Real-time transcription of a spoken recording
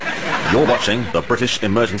You're watching the British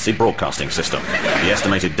Emergency Broadcasting System. The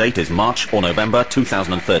estimated date is March or November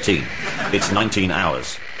 2013. It's 19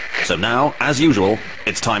 hours. So now, as usual,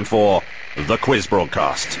 it's time for the quiz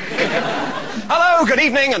broadcast. Hello, good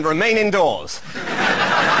evening, and remain indoors.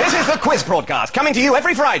 This is the quiz broadcast, coming to you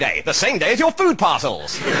every Friday, the same day as your food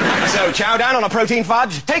parcels. So chow down on a protein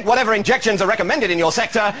fudge, take whatever injections are recommended in your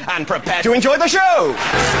sector, and prepare to enjoy the show.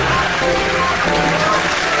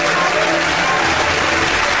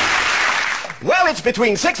 Well, it's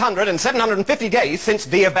between 600 and 750 days since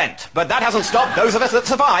the event, but that hasn't stopped those of us that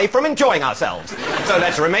survive from enjoying ourselves. So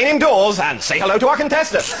let's remain indoors and say hello to our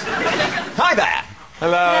contestants. Hi there.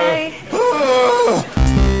 Hello. Hey.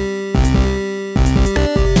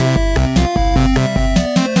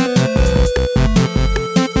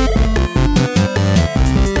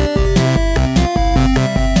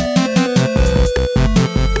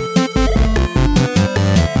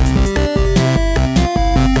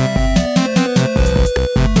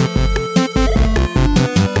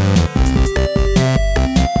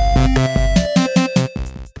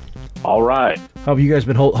 All right. How have you guys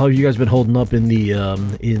been holding up in the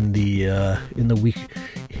week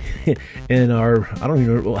in our, I don't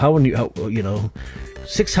even know how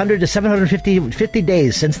 600 to 750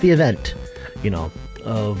 days since the event,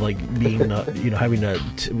 of like being having to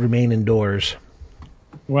remain indoors.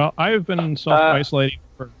 Well, I've been self-isolating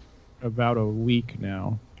for about a week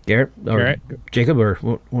now. Garrett or Jacob, or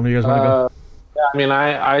one of you guys want to go? Yeah, I mean,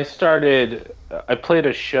 I played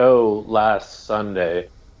a show last Sunday,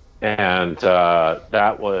 and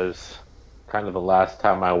that was kind of the last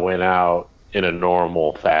time I went out in a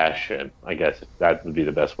normal fashion. I guess that would be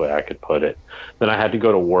the best way I could put it. Then I had to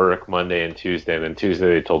go to work Monday and Tuesday, and then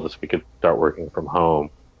Tuesday they told us we could start working from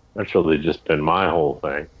home. That's really just been my whole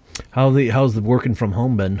thing. How's the working from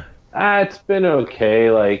home been? It's been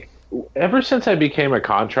okay. Like, ever since I became a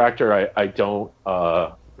contractor, I don't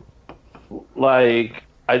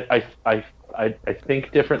I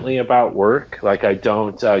think differently about work. Like, I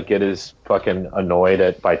don't get as fucking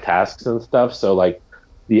annoyed by tasks and stuff. So, like,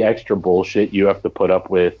 the extra bullshit you have to put up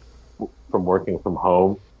with from working from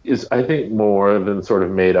home is, I think, more than sort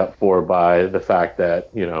of made up for by the fact that,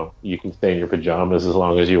 you can stay in your pajamas as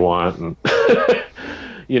long as you want. And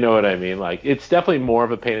you know what I mean? Like, it's definitely more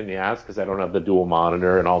of a pain in the ass because I don't have the dual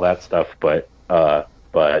monitor and all that stuff. But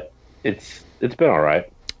it's been all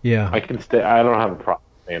right. Yeah. I can stay. I don't have a problem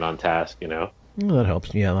staying on task, Well, that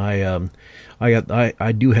helps. Yeah,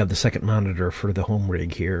 I do have the second monitor for the home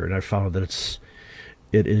rig here, and I found that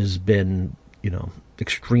it has been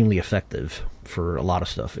extremely effective for a lot of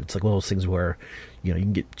stuff. It's like one of those things where you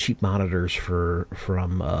can get cheap monitors from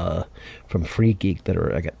Free Geek that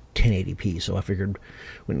are like at 1080p. So I figured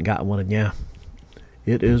went and got one, and yeah,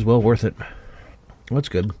 it is well worth it. Well, that's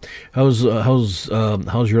good. How's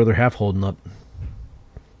your other half holding up?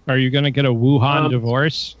 Are you going to get a Wuhan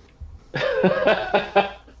divorce?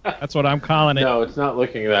 That's what I'm calling it. No, it's not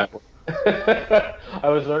looking that way. I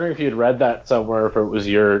was wondering if you'd read that somewhere, if it was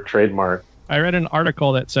your trademark. I read an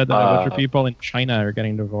article that said that a bunch of people in China are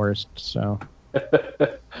getting divorced. So,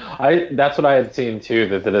 that's what I had seen too.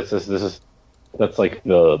 That's like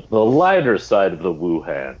the lighter side of the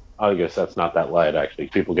Wuhan. I guess that's not that light actually.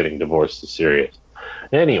 People getting divorced is serious.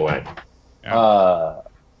 Anyway,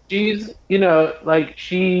 she's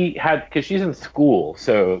because she's in school.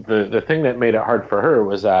 So the thing that made it hard for her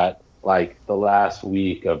was that like the last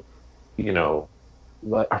week of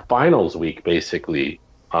our finals week basically.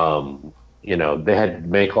 They had to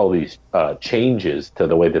make all these changes to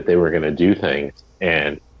the way that they were going to do things,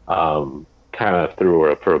 and kind of threw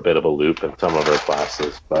her for a bit of a loop in some of her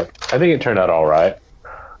classes. But I think it turned out all right.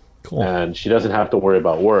 Cool. And she doesn't have to worry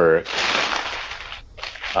about work,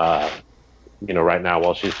 right now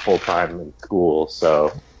while she's full-time in school.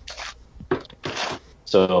 So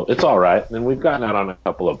it's all right. And we've gotten out on a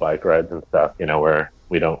couple of bike rides and stuff, where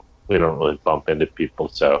we don't really bump into people.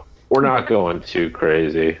 So we're not going too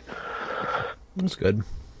crazy. That's good.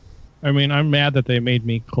 I mean, I'm mad that they made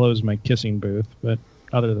me close my kissing booth, but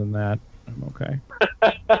other than that, I'm okay.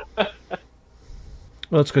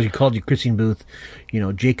 Well, it's because you called your kissing booth,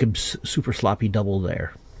 Jacob's super sloppy double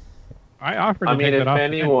there. I offered to take it off.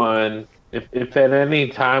 If at any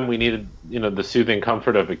time we needed, the soothing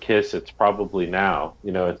comfort of a kiss, it's probably now.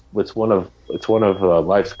 It's one of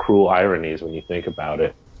life's cruel ironies when you think about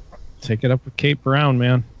it. Take it up with Kate Brown,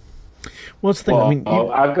 man. Well, it's the thing.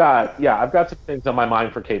 I've got some things on my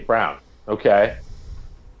mind for Kate Brown. Okay.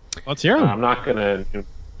 Let's hear them. I'm not gonna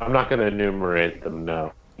enumerate them.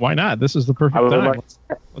 No. Why not? This is the perfect time.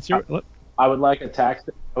 Let's hear it. I would like a tax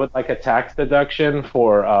deduction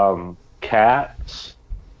for cats.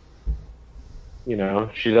 You know,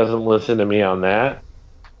 she doesn't listen to me on that.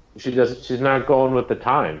 She's not going with the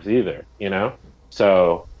times either, you know?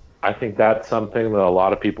 So I think that's something that a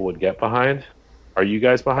lot of people would get behind. Are you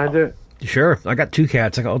guys behind it? Sure, I got 2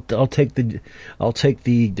 cats. I'll take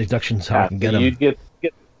the deductions how I can get so them. You get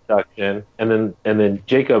the deduction, and then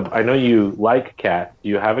Jacob, I know you like cats. Do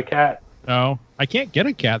you have a cat? No, I can't get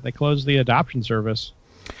a cat. They closed the adoption service.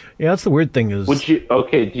 Yeah, that's the weird thing is. Would you?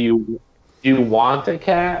 Okay, do you want a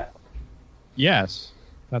cat? Yes,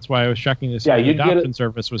 that's why I was checking to see Yeah, if the you'd get adoption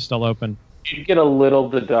service was still open. You'd get a little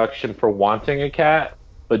deduction for wanting a cat,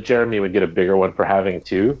 but Jeremy would get a bigger one for having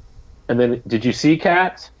 2. And then, did you see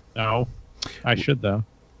Cats? No, I should though.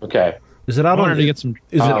 Okay. Is it I out on? wanted to get some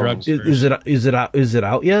drugs. Is it out? Is it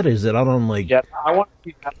out yet? Is it out on like? Yeah, I want to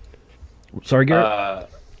see Cats. Sorry, Garrett.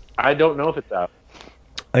 I don't know if it's out.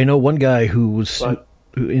 I know one guy who But-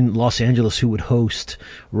 in Los Angeles who would host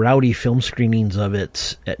rowdy film screenings of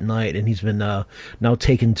it at night, and he's been now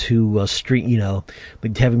taken to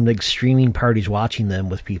like having like streaming parties, watching them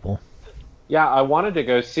with people. Yeah, I wanted to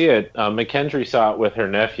go see it. Mackenzie saw it with her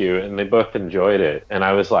nephew, and they both enjoyed it. And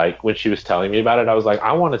I was like, when she was telling me about it, I was like,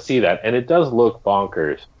 I want to see that. And it does look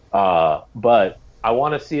bonkers. But I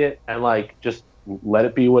want to see it and like just let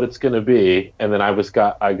it be what it's going to be. And then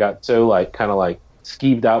I got so like kind of like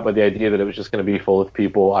skeeved out by the idea that it was just going to be full of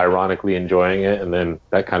people ironically enjoying it. And then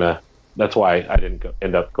that's why I didn't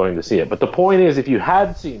end up going to see it. But the point is, if you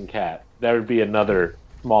had seen Cat, there would be another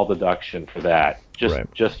small deduction for that.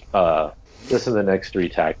 Just in the next 3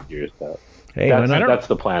 tax years, though. Hey, that's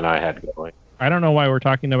the plan I had going. I don't know why we're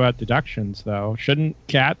talking about deductions though. Shouldn't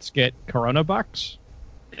cats get Corona bucks?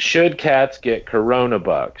 Should cats get Corona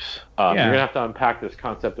bucks? Yeah. You're gonna have to unpack this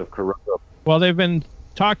concept of Corona. Well, they've been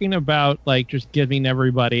talking about like just giving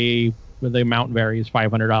everybody, the amount varies, $500,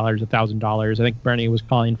 $1,000. I think Bernie was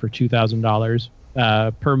calling for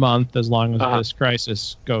 $2,000 per month as long as this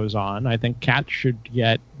crisis goes on. I think cats should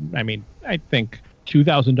get. I think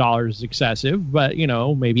 $2,000 is excessive, but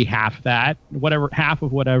maybe half that, half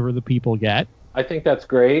of whatever the people get. I think that's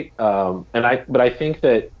great, but I think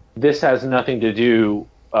that this has nothing to do.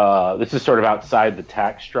 This is sort of outside the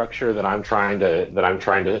tax structure that I'm trying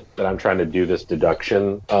to do this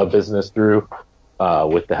deduction business through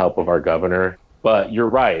with the help of our governor. But you're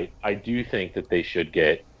right. I do think that they should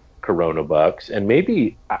get Corona bucks, and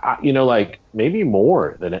maybe maybe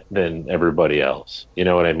more than everybody else. You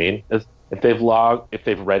know what I mean? If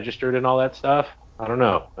they've registered and all that stuff, I don't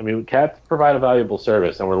know. I mean, cats provide a valuable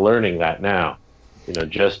service, and we're learning that now.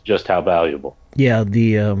 Just how valuable. Yeah,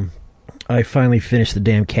 I finally finished the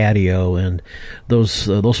damn Catio, and those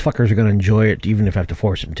fuckers are going to enjoy it, even if I have to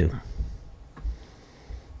force them to.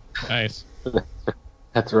 Nice.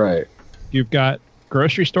 That's right. You've got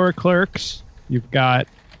grocery store clerks, you've got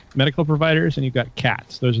medical providers, and you've got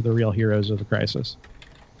cats. Those are the real heroes of the crisis.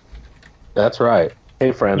 That's right.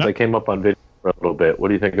 Hey, friends, Yep. I came up on video for a little bit. What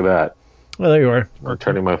do you think of that? Well, there you are. I'm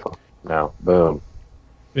turning my phone now. Boom.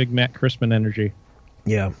 Big Matt Crispin energy.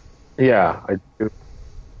 Yeah. Yeah,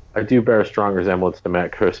 I do bear a strong resemblance to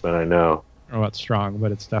Matt Crispin, I know. I don't know it's strong,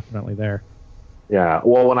 but it's definitely there. Yeah,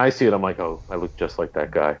 well, when I see it, I'm like, oh, I look just like that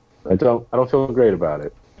guy. I don't feel great about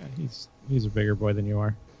it. Yeah, he's a bigger boy than you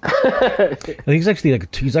are. I think he's actually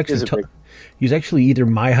he's actually either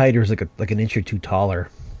my height or is like an inch or 2 taller.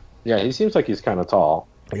 Yeah, he seems like he's kind of tall.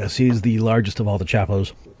 Yes, he's the largest of all the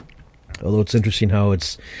Chapos. Although it's interesting how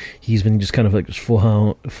he's been just kind of like full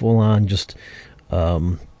on just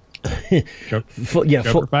full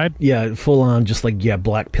on just like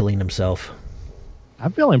black pilling himself.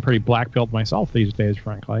 I'm feeling pretty black pilled myself these days,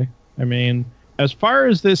 frankly. I mean, as far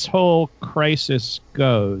as this whole crisis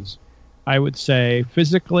goes, I would say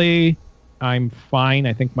physically I'm fine.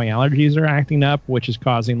 I think my allergies are acting up, which is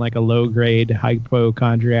causing like a low grade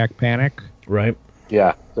hypochondriac panic. Right.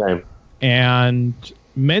 Yeah, same. And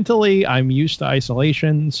mentally, I'm used to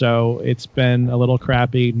isolation, so it's been a little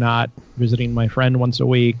crappy not visiting my friend once a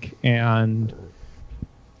week and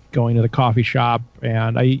going to the coffee shop.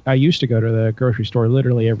 And I used to go to the grocery store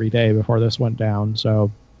literally every day before this went down.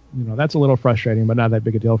 So, that's a little frustrating, but not that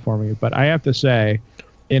big a deal for me. But I have to say,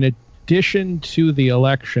 in addition to the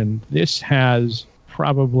election, this has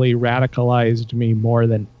probably radicalized me more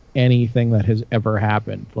than anything that has ever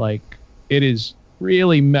happened. Like, it is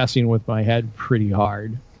really messing with my head pretty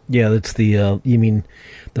hard. Yeah, that's the you mean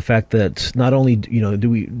the fact that not only do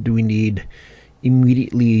we need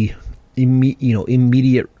immediate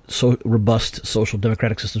robust social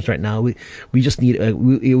democratic systems right now, we just need it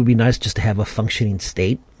would be nice just to have a functioning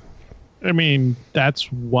state. I mean,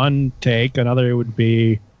 that's one take. Another would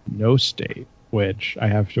be no state, which I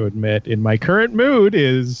have to admit in my current mood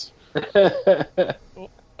is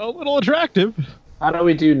a little attractive. How do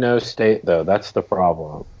we do no state, though? That's the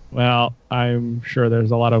problem. Well, I'm sure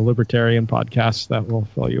there's a lot of libertarian podcasts that will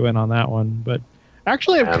fill you in on that one. But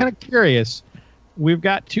actually, I'm kind of curious. We've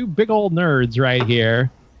got two big old nerds right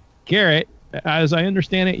here. Garrett, as I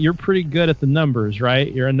understand it, you're pretty good at the numbers,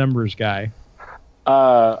 right? You're a numbers guy.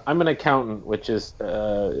 I'm an accountant, which is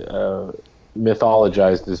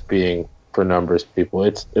mythologized as being for numbers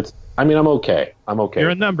people. I mean, I'm okay. You're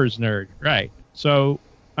a numbers nerd, right? So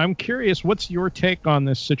I'm curious, what's your take on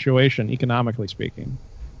this situation, economically speaking?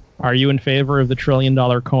 Are you in favor of the $1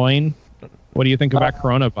 trillion coin? What do you think about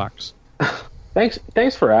Corona bucks?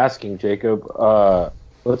 Thanks for asking, Jacob.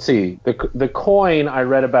 Let's see. The coin I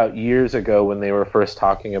read about years ago when they were first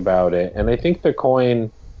talking about it, and I think the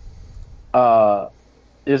coin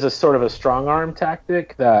is a sort of a strong arm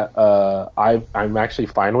tactic that I'm actually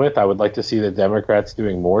fine with. I would like to see the Democrats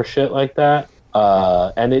doing more shit like that.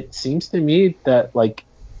 And it seems to me that like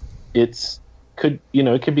it could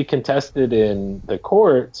be contested in the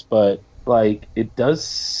courts, but like it does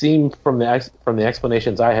seem from the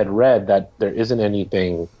explanations I had read that there isn't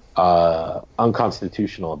anything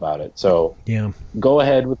unconstitutional about it. So yeah, go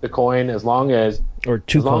ahead with the coin as long as you're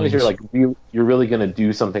like you're really going to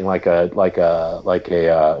do something like a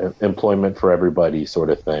employment for everybody sort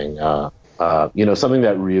of thing. Something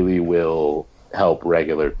that really will help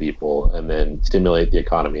regular people and then stimulate the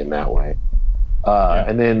economy in that way.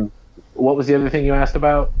 And then what was the other thing you asked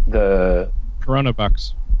about? The Corona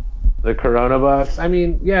bucks. The Corona bucks. I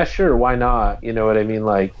mean, yeah, sure. Why not? You know what I mean?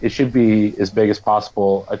 Like, it should be as big as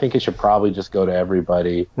possible. I think it should probably just go to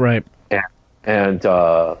everybody. Right. And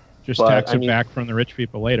just tax it back from the rich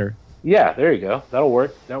people later. Yeah, there you go. That'll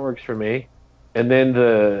work. That works for me. And then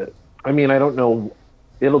I don't know.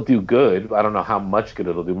 It'll do good. I don't know how much good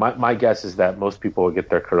it'll do. My guess is that most people will get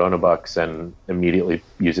their Corona bucks and immediately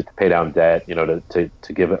use it to pay down debt, to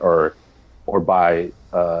give it or buy.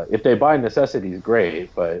 If they buy necessities,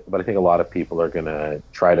 great. But I think a lot of people are going to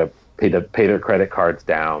try to pay their credit cards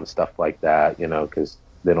down, stuff like that, because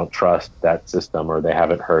they don't trust that system or they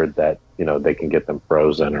haven't heard that, they can get them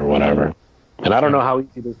frozen or whatever. And I don't know how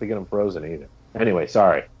easy it is to get them frozen either. Anyway,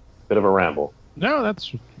 sorry. Bit of a ramble. No,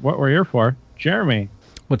 that's what we're here for. Jeremy.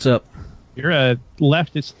 What's up? You're a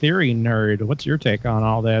leftist theory nerd. What's your take on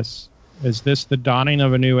all this? Is this the dawning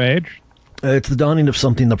of a new age? It's the dawning of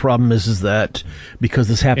something. The problem is that because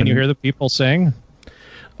this happened... Can you hear the people sing?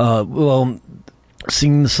 Well,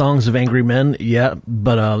 singing the songs of angry men, yeah.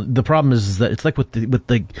 But the problem is that it's like with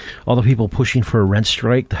all the people pushing for a rent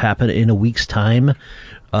strike to happen in a week's time.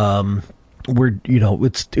 We're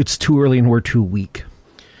it's too early and we're too weak.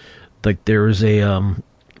 Like there is a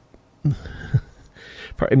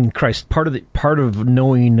part of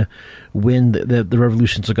knowing when the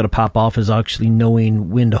revolutions are going to pop off is actually knowing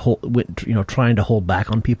when to trying to hold back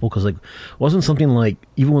on people, because wasn't something like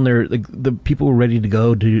even when they're like the people were ready to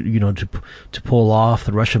go to pull off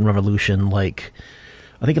the Russian Revolution, like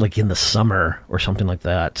I think like in the summer or something like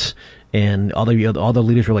that, and all the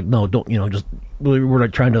leaders were like, no, don't, just we're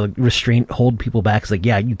like trying to hold people back. It's like,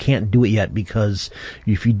 yeah, you can't do it yet because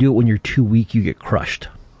if you do it when you're too weak, you get crushed.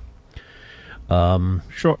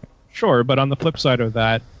 Sure, but on the flip side of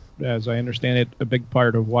that, as I understand it, a big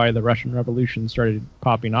part of why the Russian Revolution started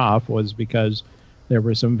popping off was because there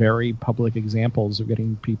were some very public examples of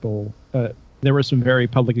getting people. There were some very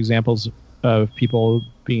public examples of people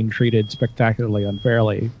being treated spectacularly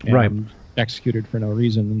unfairly and right. executed for no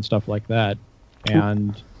reason and stuff like that.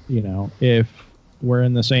 And if we're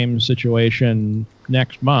in the same situation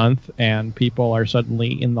next month and people are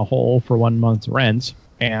suddenly in the hole for 1 month's rent,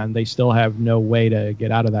 and they still have no way to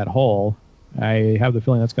get out of that hole, I have the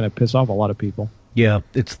feeling that's going to piss off a lot of people. Yeah,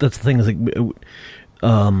 that's the thing. Is like,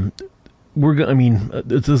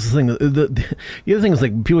 it's this thing. The other thing is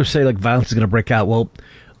like people say like violence is going to break out. Well,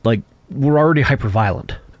 like we're already hyper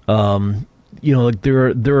violent. Like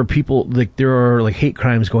there are people like there are like hate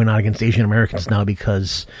crimes going on against Asian Americans now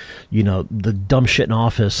because the dumb shit in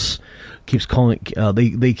office keeps calling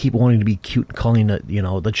they keep wanting to be cute and calling it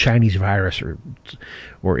the Chinese virus or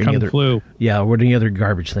any Kung other flu. or any other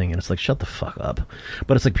garbage thing, and it's like shut the fuck up.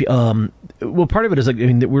 But it's like well, part of it is like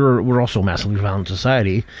we're also a massively violent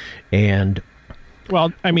society, and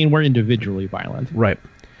we're individually violent, right?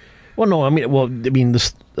 Well, no,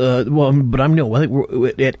 this. But I'm no. I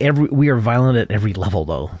think we are violent at every level,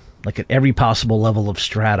 though. Like at every possible level of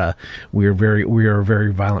strata, we are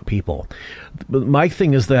very violent people. But my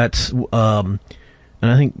thing is that, and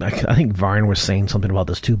I think Varn was saying something about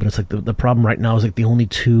this too. But it's like the problem right now is like the only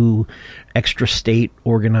two extra state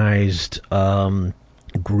organized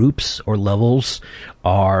groups or levels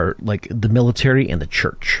are like the military and the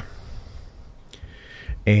church.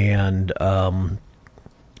 And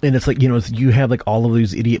it's like, you know, you have like all of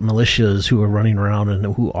these idiot militias who are running around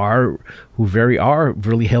and who are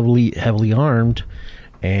really heavily armed,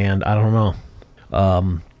 and I don't know.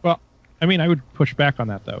 Well, I mean, I would push back on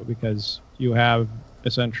that though, because you have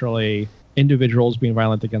essentially individuals being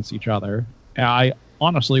violent against each other. I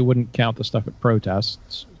honestly wouldn't count the stuff at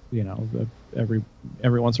protests. You know, every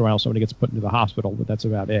once in a while somebody gets put into the hospital, but that's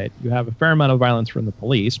about it. You have a fair amount of violence from the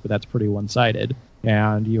police, but that's pretty one-sided.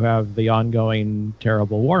 And you have the ongoing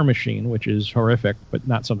terrible war machine, which is horrific, but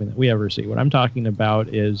not something that we ever see. What I'm talking about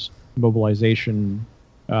is mobilization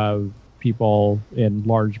of people in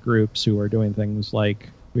large groups who are doing things like,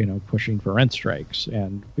 you know, pushing for rent strikes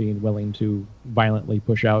and being willing to violently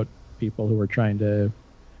push out people who are trying to,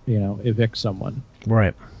 you know, evict someone.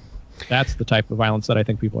 Right. That's the type of violence that I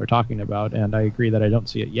think people are talking about, and I agree that I don't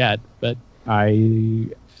see it yet, but I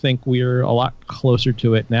think we're a lot closer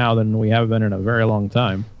to it now than we have been in a very long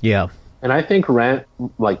time. Yeah. And I think rent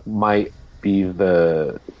might be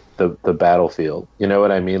the battlefield. You know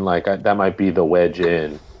what I mean? That might be the wedge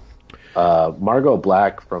in. Margot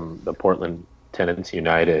Black from the Portland Tenants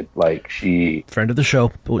United, she friend of the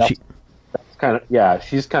show. That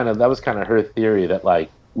was kind of her theory that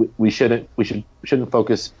we shouldn't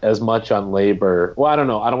focus as much on labor. Well, I don't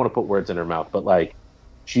know. I don't want to put words in her mouth, but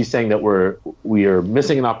she's saying that we are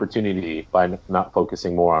missing an opportunity by not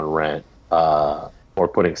focusing more on rent, or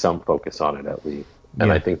putting some focus on it at least. And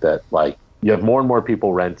Yeah. I think that you have more and more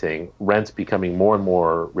people renting, rent's becoming more and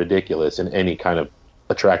more ridiculous in any kind of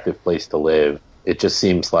attractive place to live. It just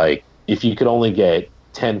seems like if you could only get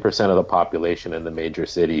 10% of the population in the major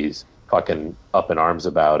cities fucking up in arms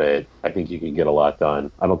about it, I think you could get a lot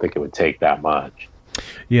done. I don't think it would take that much.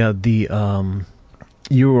 Yeah,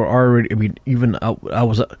 you were already. I mean, even I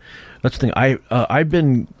was. That's the thing. I've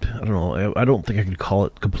been. I don't know. I don't think I could call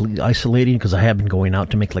it completely isolating because I have been going out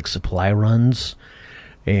to make supply runs,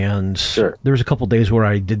 and Sure. There was a couple days where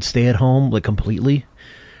I did stay at home completely,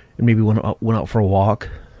 and maybe went out for a walk.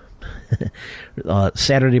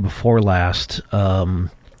 Saturday before last.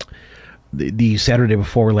 The Saturday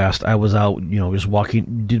before last, I was out, just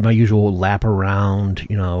walking, did my usual lap around,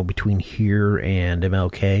 between here and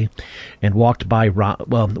MLK, and walked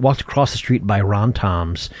across the street by Ron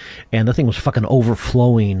Tom's, and the thing was fucking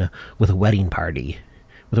overflowing with a wedding party.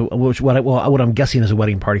 What I'm guessing is a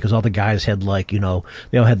wedding party, because all the guys had they all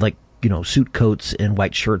had suit coats and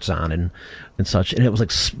white shirts on and such, and it was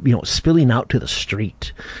spilling out to the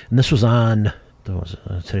street. And this was on.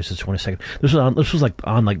 Today's the 22nd. This was on the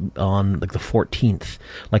 14th,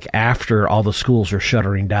 after all the schools are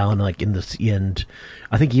shuttering down, in this end.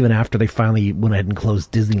 I think even after they finally went ahead and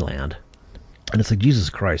closed Disneyland. And it's Jesus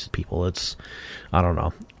Christ, people. I don't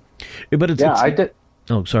know. But I did.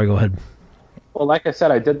 Oh, sorry. Go ahead. Well, like I said,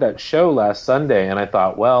 I did that show last Sunday, and I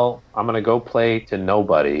thought, well, I'm going to go play to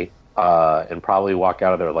nobody, and probably walk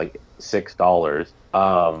out of there $6.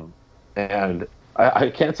 And I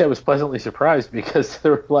can't say I was pleasantly surprised, because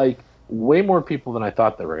there were way more people than I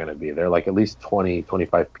thought there were going to be. There were at least 20,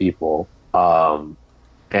 25 people. And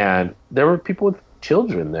there were people with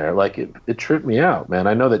children there. It tripped me out, man.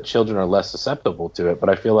 I know that children are less susceptible to it, but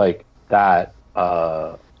I feel like the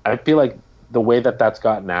way that that's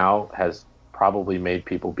gotten out has probably made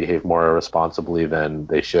people behave more irresponsibly than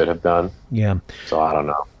they should have done. Yeah. So I don't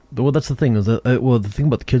know. Well, that's the thing. The thing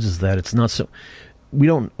about the kids is that it's not so. We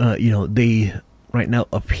don't, they right now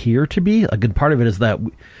appear to be. A good part of it is that,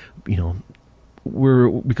 we're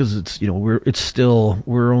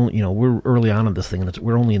early on in this thing, and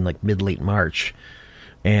we're only in mid-late March,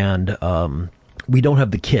 and we don't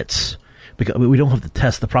have the kits because we don't have the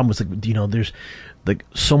tests. The problem is there's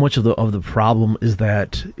so much of the problem is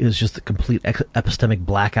just a complete epistemic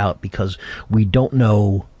blackout, because we don't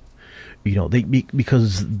know. We don't know,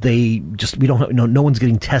 no one's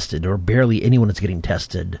getting tested, or barely anyone is getting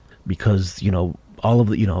tested, because all of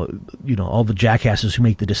the all the jackasses who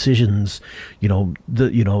make the decisions, the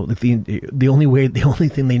only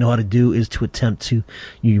thing they know how to do is to attempt to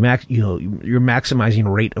you're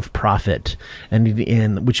maximizing rate of profit,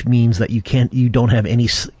 and which means that you don't have any,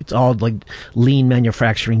 it's all lean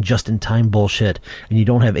manufacturing, just in time bullshit, and you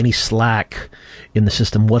don't have any slack in the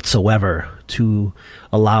system whatsoever to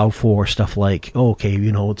allow for stuff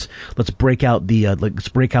let's break out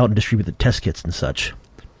and distribute the test kits and such.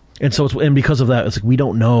 And so and because of that, it's we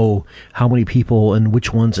don't know how many people and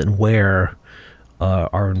which ones and where are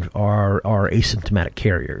asymptomatic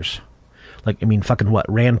carriers. Fucking what?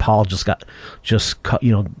 Rand Paul caught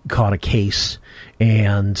a case,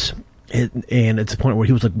 and it's a point where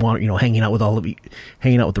he was hanging out with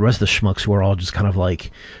the rest of the schmucks who are all just kind of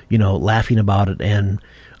laughing about it. And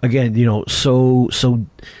again, so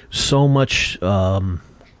much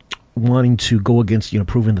wanting to go against,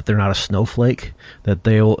 proving that they're not a snowflake, that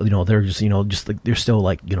they're just like they're still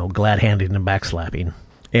like, glad-handed and backslapping.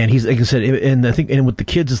 And he's, like I said, and I think, and with the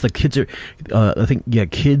kids, it's like kids are, I think,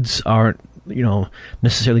 kids aren't,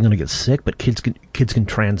 necessarily going to get sick, but kids can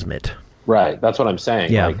transmit. Right. That's what I'm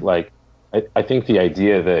saying. Yeah. Like I think the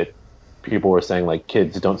idea that people were saying like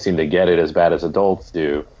kids don't seem to get it as bad as adults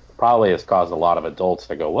do probably has caused a lot of adults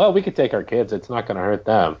to go, well, we could take our kids. It's not going to hurt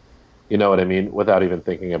them. You know what I mean? Without even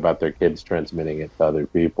thinking about their kids transmitting it to other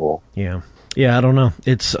people. Yeah. Yeah, I don't know.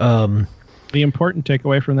 It's the important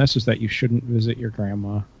takeaway from this is that you shouldn't visit your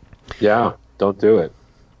grandma. Yeah, don't do it.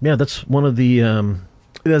 Yeah, that's one of the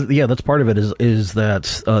that's part of it is that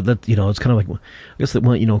it's kind of like, I guess that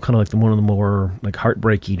one, kind of like one of the more like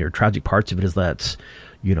heartbreaking or tragic parts of it is that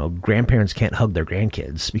grandparents can't hug their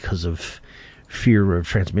grandkids because of fear of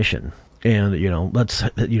transmission. And what's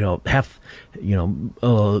the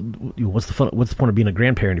fun? What's the point of being a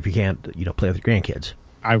grandparent if you can't play with your grandkids?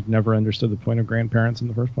 I've never understood the point of grandparents in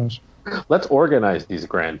the first place. Let's organize these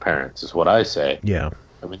grandparents, is what I say. Yeah,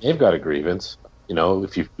 I mean they've got a grievance.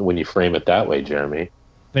 When you frame it that way, Jeremy.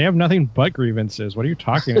 They have nothing but grievances. What are you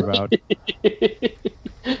talking about?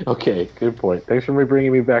 Okay, good point. Thanks for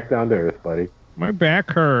bringing me back down to earth, buddy. My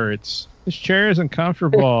back hurts. This chair isn't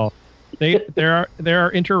comfortable. There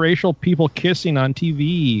are interracial people kissing on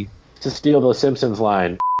TV. To steal the Simpsons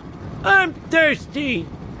line. I'm thirsty.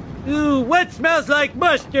 Ooh, what smells like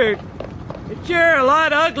mustard? But you're a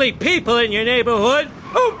lot of ugly people in your neighborhood.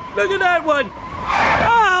 Oh, look at that one.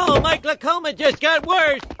 Oh, my glaucoma just got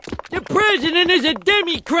worse. The president is a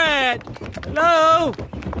Democrat. Hello?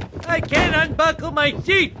 I can't unbuckle my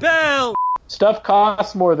seatbelt. Stuff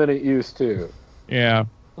costs more than it used to. Yeah.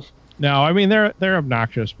 No, I mean they're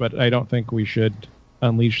obnoxious, but I don't think we should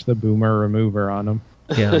unleash the boomer remover on them.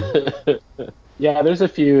 yeah. Yeah, there's a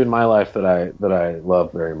few in my life that I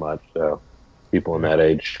love very much. So people in that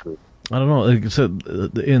age group. I don't know. So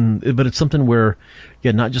but it's something where,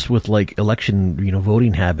 not just with like election,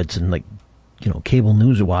 voting habits and like, cable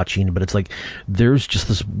news watching, but it's like there's just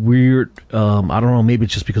this weird. I don't know. Maybe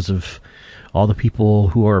it's just because of all the people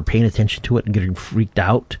who are paying attention to it and getting freaked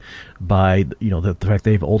out by the fact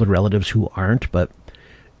they have older relatives who aren't. But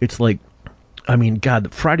it's like, I mean,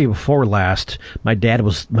 God, Friday before last, my dad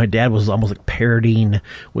was almost like parodying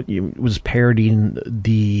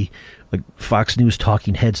the like Fox News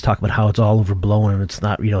talking heads talk about how it's all overblown and it's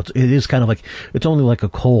not, it is kind of like it's only like a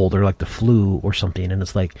cold or like the flu or something, and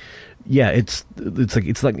it's like, yeah, it's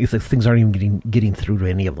like things aren't even getting through to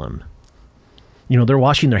any of them. They're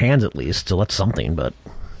washing their hands at least, so that's something. But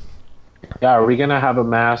yeah, are we gonna have a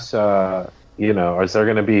mass? Or is there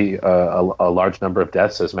going to be a large number of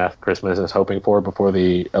deaths as Math Christmas is hoping for before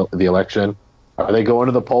the election? Are they going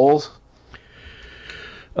to the polls?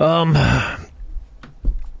 Well,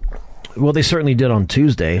 they certainly did on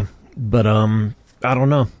Tuesday, but I don't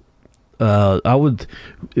know. I would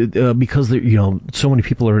because so many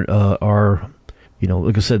people are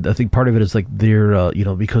like I said, I think part of it is like they're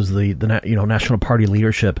because the National Party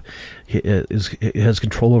leadership has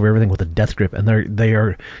control over everything with a death grip, and they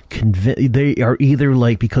are either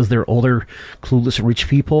like, because they're older, clueless, rich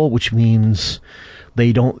people, which means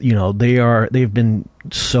they don't they've been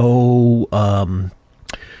so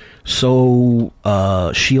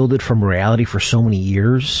shielded from reality for so many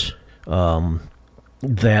years.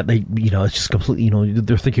 That they, it's just completely,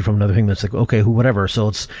 they're thinking from another thing that's like, okay, whatever.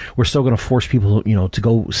 So we're still going to force people, to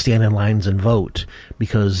go stand in lines and vote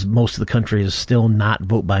because most of the country is still not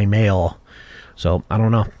vote by mail. So I don't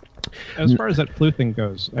know. As far as that flu thing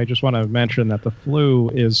goes, I just want to mention that the flu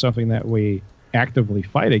is something that we actively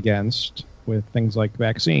fight against with things like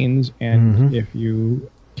vaccines. And if you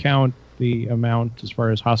count the amount as far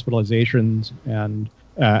as hospitalizations and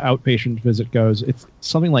outpatient visit goes, it's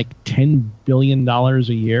something like $10 billion a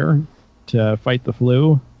year to fight the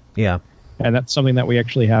flu. Yeah. And that's something that we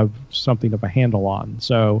actually have something of a handle on.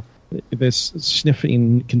 So this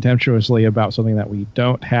sniffing contemptuously about something that we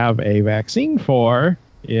don't have a vaccine for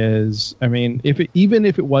is, I mean, even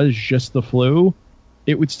if it was just the flu,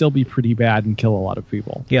 it would still be pretty bad and kill a lot of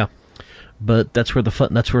people. Yeah. But that's where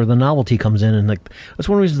that's where the novelty comes in, and like that's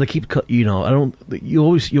one of the reasons they keep.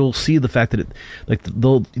 You'll see the fact that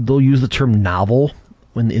they'll use the term novel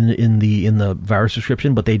when in the virus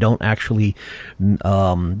description, but they don't actually.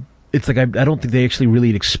 It's like I don't think they actually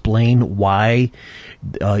really explain why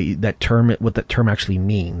what that term actually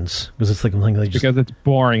means, because it's like because it's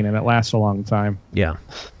boring and it lasts a long time. Yeah.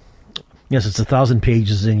 Yes, it's 1,000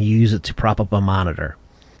 pages, and you use it to prop up a monitor.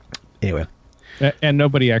 Anyway. And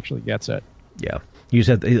nobody actually gets it. Yeah. You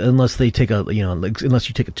said unless they take unless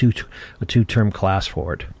you take a two-term class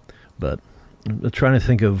for it. But I'm trying to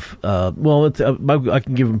think of I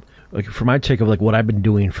can give them for my take of what I've been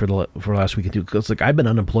doing for the last week or two, because I've been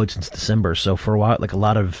unemployed since December. So for a while, a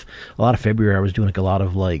lot of February, I was doing a lot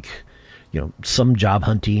of some job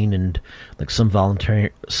hunting and some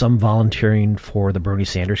volunteering for the Bernie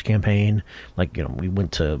Sanders campaign. We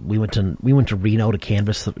went to Reno to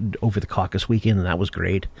canvass over the caucus weekend, and that was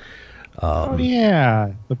great.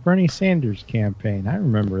 The Bernie Sanders campaign. I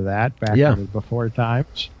remember that back in the before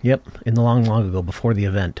times. Yep, in the long ago, before the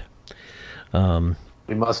event.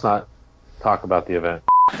 We must not talk about the event.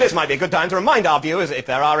 This might be a good time to remind our viewers, if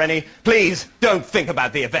there are any, please don't think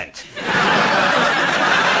about the event.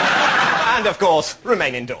 And of course,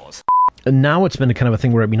 remain indoors. And now it's been a kind of a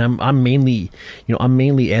thing where I'm mainly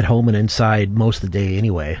at home and inside most of the day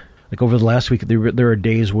anyway. Over the last week, there are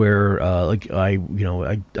days where I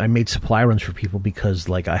made supply runs for people because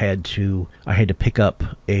I had to pick up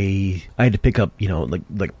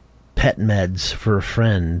pet meds for a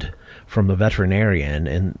friend from the veterinarian,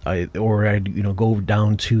 and I'd go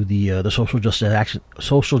down to the Social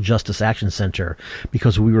Justice Action Center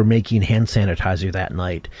because we were making hand sanitizer that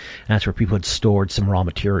night. And that's where people had stored some raw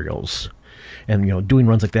materials. And doing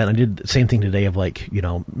runs like that. And I did the same thing today of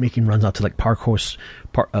making runs out to Park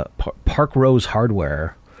Rose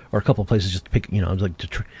Hardware or a couple of places just to pick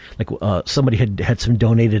somebody had some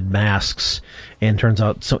donated masks, and turns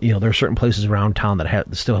out there are certain places around town that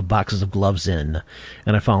still have boxes of gloves in,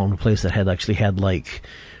 and I found a place that had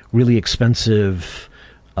really expensive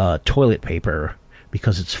toilet paper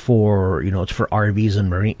because it's for RVs and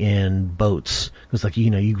marine and boats. It's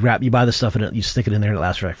you buy the stuff and you stick it in there and it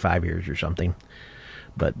lasts for 5 years or something.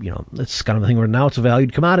 But it's kind of the thing where now it's a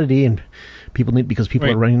valued commodity and people need because people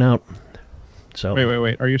are running out. So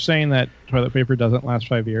wait. Are you saying that toilet paper doesn't last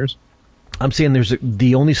 5 years? I'm saying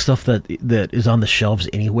the only stuff that is on the shelves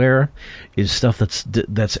anywhere is stuff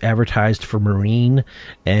that's advertised for marine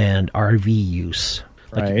and RV use.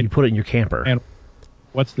 You put it in your camper. And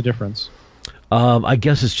what's the difference? I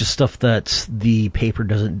guess it's just stuff that the paper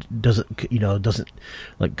doesn't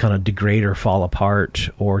kind of degrade or fall apart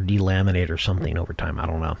or delaminate or something over time. I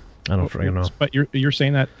don't know. I don't know. But you're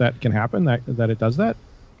saying that can happen, that it does that?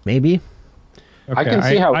 Maybe. Okay, I can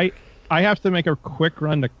see how I have to make a quick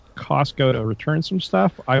run to Costco to return some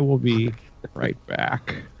stuff. I will be right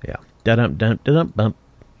back. Yeah. Bump.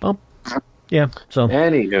 Yeah. So.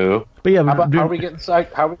 Anywho, but yeah, how are we getting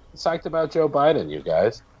psyched? How are we getting psyched about Joe Biden, you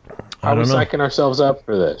guys? How are we psyching ourselves up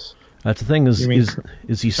for this? That's the thing. Is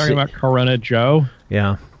he talking about Corona Joe?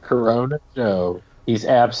 Yeah. Corona Joe. He's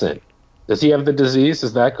absent. Does he have the disease?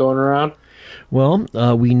 Is that going around? Well,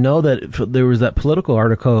 we know that there was that political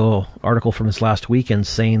article from this last weekend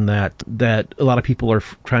saying that a lot of people are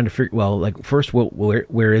trying to figure. Well, first,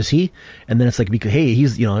 where is he? And then it's because hey,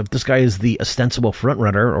 he's if this guy is the ostensible front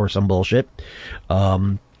runner or some bullshit.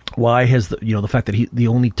 Why has the fact that the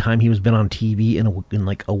only time he was been on TV in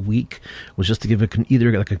a week was just to give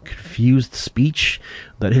either a confused speech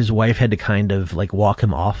that his wife had to kind of walk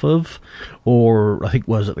him off of, or I think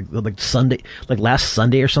was it Sunday, last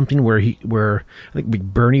Sunday or something where I think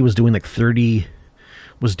Bernie was doing Bernie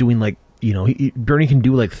can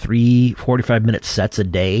do 3 45-minute sets a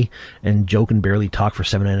day, and Joe can barely talk for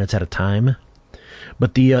 7 minutes at a time.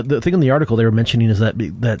 But the thing in the article they were mentioning is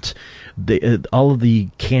that all of the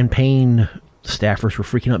campaign staffers were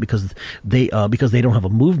freaking out because they don't have a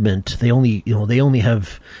movement. They only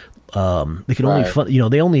have they can only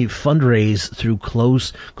they only fundraise through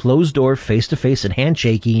closed door, face to face, and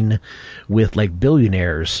handshaking with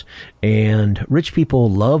billionaires. And rich people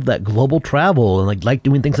love that global travel and like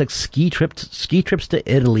doing things like ski trips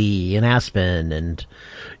to Italy and Aspen, and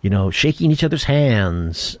shaking each other's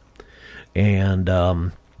hands. And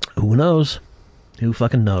who knows? Who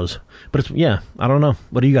fucking knows? But I don't know.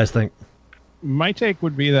 What do you guys think? My take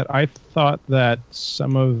would be that I thought that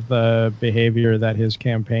some of the behavior that his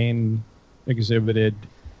campaign exhibited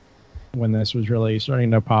when this was really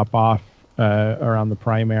starting to pop off around the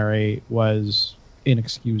primary was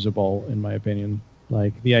inexcusable, in my opinion.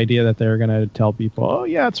 The idea that they're going to tell people, oh,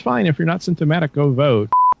 yeah, it's fine. If you're not symptomatic, go vote.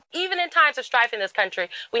 Even in times of strife in this country,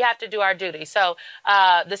 we have to do our duty. So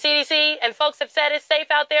the CDC and folks have said it's safe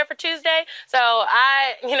out there for Tuesday. So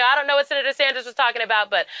I don't know what Senator Sanders was talking about,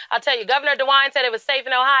 but I'll tell you, Governor DeWine said it was safe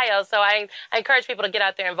in Ohio. So I encourage people to get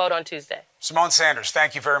out there and vote on Tuesday. Simone Sanders,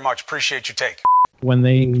 thank you very much. Appreciate your take. When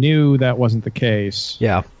they knew that wasn't the case.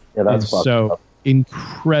 Yeah, that's so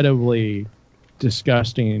incredibly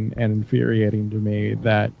disgusting and infuriating to me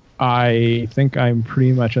that I think I'm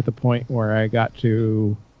pretty much at the point where I got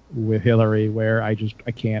to with Hillary, where I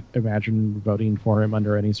can't imagine voting for him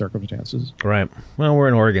under any circumstances. Right. Well, we're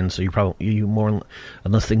in Oregon, so you more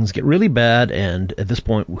unless things get really bad, and at this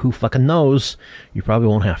point, who fucking knows? You probably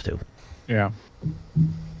won't have to. Yeah.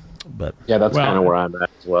 But yeah, that's kind of where I'm at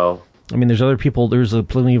as well. I mean, there's other people. There's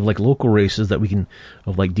plenty of like local races that we can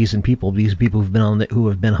of like decent people. These people who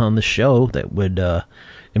have been on the show that would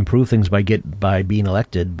improve things by being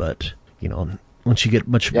elected. But you know, once you get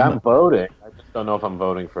much, I'm voting. I just don't know if I'm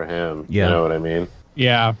voting for him. Yeah. You know what I mean?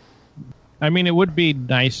 Yeah. I mean, it would be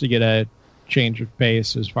nice to get a change of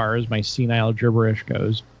pace as far as my senile gibberish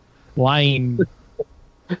goes. Lying,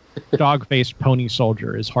 dog-faced pony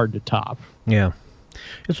soldier is hard to top. Yeah.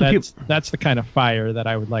 That's the kind of fire that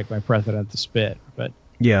I would like my president to spit. But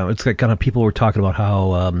yeah, it's like kind of people were talking about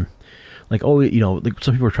how, like, oh, you know, like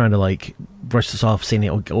some people are trying to like brush this off, saying,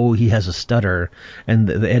 oh, he has a stutter,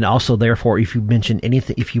 and also therefore, if you mention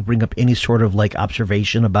anything, if you bring up any sort of like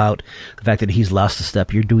observation about the fact that he's lost a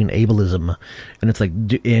step, you're doing ableism, and it's like,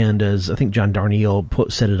 and as I think John Darnielle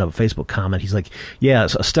said it on a Facebook comment, he's like, yeah,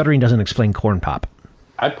 so stuttering doesn't explain corn pop.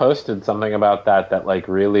 I posted something about that like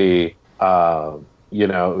really. You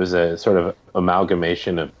know, it was a sort of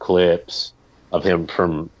amalgamation of clips of him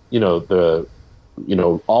from, all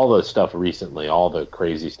the stuff recently, all the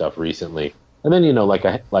crazy stuff recently. And then, like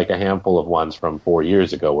a handful of ones from 4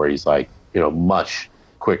 years ago where he's like, much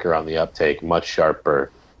quicker on the uptake, much sharper.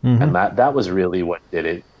 Mm-hmm. And that was really what did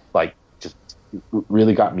it, like, just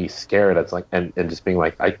really got me scared. It's like, and just being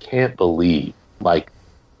like, I can't believe, like,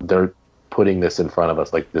 they're putting this in front of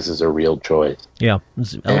us. Like, this is a real choice. Yeah.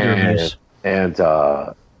 It's elder abuse. And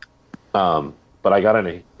but I got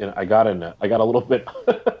a little bit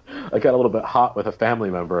hot with a family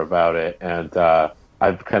member about it, and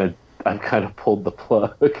I've kind of pulled the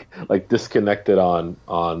plug, like disconnected on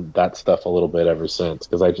that stuff a little bit ever since,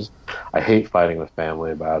 because I hate fighting with family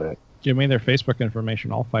about it. Give me their Facebook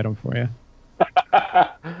information, I'll fight them for you.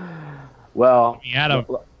 Well,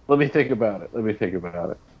 let me think about it.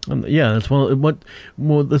 Yeah, that's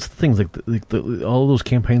that's the things like all those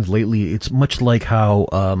campaigns lately. It's much like how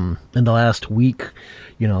in the last week,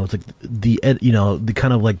 it's like the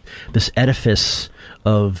kind of like this edifice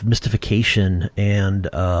of mystification and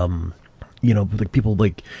like people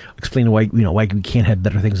like explaining why why we can't have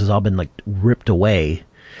better things has all been like ripped away,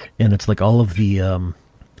 and it's like all of the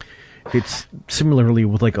it's similarly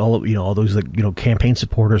with like all of all those like campaign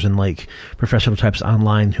supporters and like professional types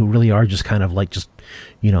online who really are just kind of like just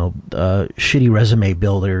shitty resume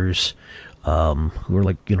builders who are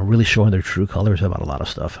like really showing their true colors about a lot of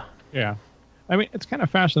stuff. Yeah, I mean it's kind of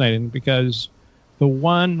fascinating because the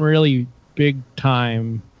one really big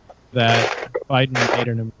time that Biden made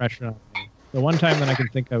an impression on me, the one time that I can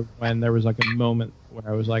think of when there was like a moment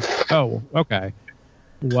where I was like, oh, okay,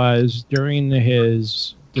 was during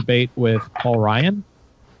his debate with Paul Ryan.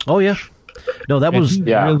 Oh yeah, no, that was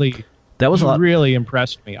really that was a lot. Really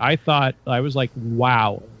impressed me. I thought I was like,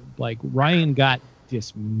 wow, like Ryan got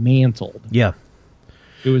dismantled. Yeah,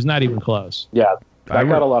 it was not even close. Yeah, I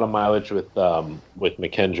got a lot of mileage with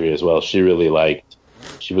McKendry as well. She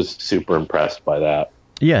was super impressed by that.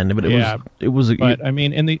 Yeah, but it was. But I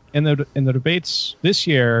mean, in the debates this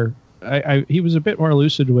year, he was a bit more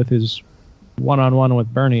lucid with his one-on-one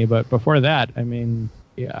with Bernie, but before that, I mean.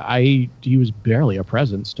 Yeah, he was barely a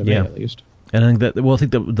presence to me, at least. And I think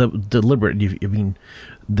the deliberate. I mean,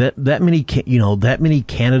 that many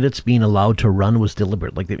candidates being allowed to run was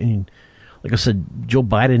deliberate. Like I said, Joe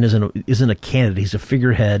Biden isn't a candidate. He's a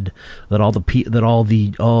figurehead that all the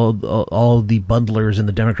bundlers in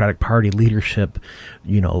the Democratic Party leadership,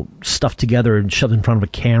 stuffed together and shoved in front of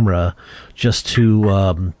a camera just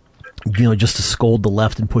to scold the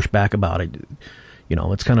left and push back about it.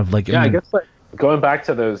 It's kind of like I guess like. Going back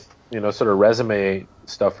to those, sort of resume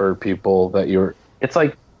stuffer people it's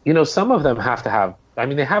like, some of them have to have, I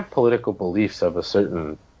mean, they have political beliefs of a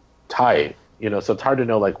certain type, so it's hard to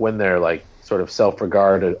know, like, when their, like, sort of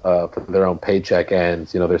self-regard for their own paycheck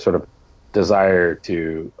ends, their sort of desire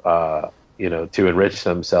to, to enrich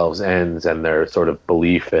themselves ends and their sort of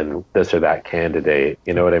belief in this or that candidate.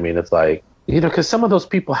 You know what I mean? It's like, because some of those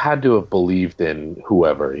people had to have believed in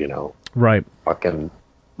whoever, right. Fucking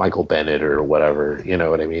Michael Bennett or whatever, you know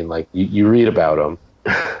what I mean? Like you read about them.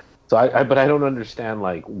 So but I don't understand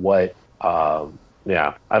like what, I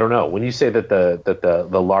don't know. When you say that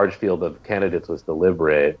the large field of candidates was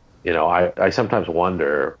deliberate, I sometimes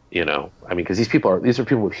wonder, I mean, because these are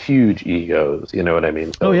people with huge egos, you know what I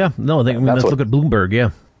mean? So, let's look at Bloomberg. Yeah.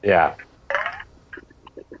 Yeah.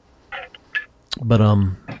 But,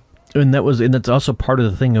 and that's also part of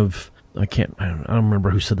the thing of, I don't remember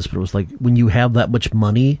who said this, but it was like when you have that much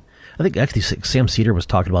money, I think actually Sam Cedar was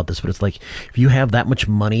talking about this, but it's like if you have that much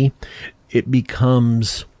money, it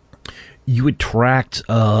becomes you attract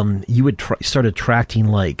start attracting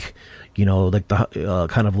like the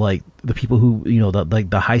kind of like the people who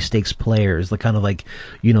the high stakes players, the kind of like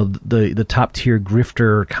the top tier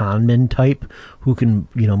grifter conman type who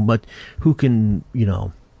can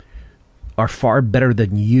are far better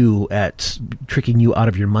than you at tricking you out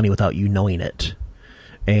of your money without you knowing it.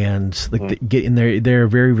 And they're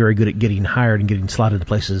very, very good at getting hired and getting slotted into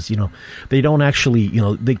places. They don't actually,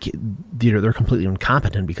 they're completely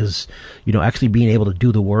incompetent because, actually being able to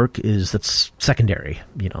do the work that's secondary.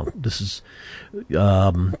 This is,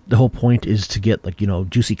 the whole point is to get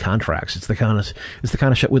juicy contracts. It's the kind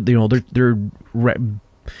of shit with, they're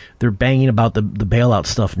banging about the bailout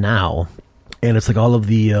stuff now. And it's like all of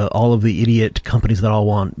the idiot companies that all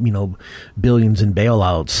want, billions in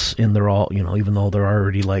bailouts, and they're all, even though they're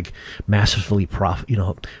already like massively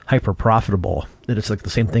hyper profitable. And it's like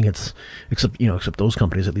the same thing. Except those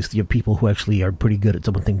companies, at least you have people who actually are pretty good at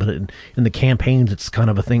something. But in the campaigns, it's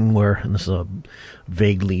kind of a thing where, and this is a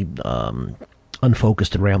vaguely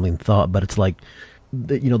unfocused and rambling thought, but it's like,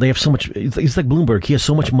 they have so much. It's like Bloomberg. He has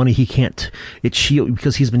so much money he can't.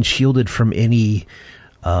 Because he's been shielded from any.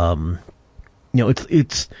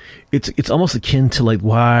 It's almost akin to like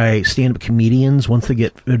why stand-up comedians, once they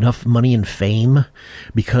get enough money and fame,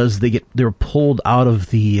 because they're pulled out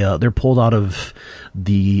of the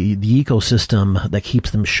ecosystem that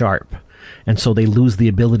keeps them sharp. And so they lose the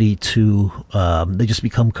ability to, they just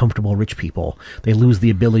become comfortable rich people. They lose the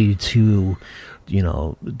ability to, they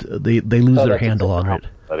lose their handle on it.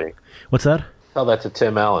 Buddy. What's that? Tell that to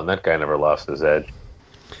Tim Allen. That guy never lost his edge.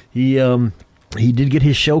 He did get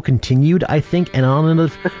his show continued, I think, and on a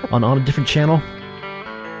different channel.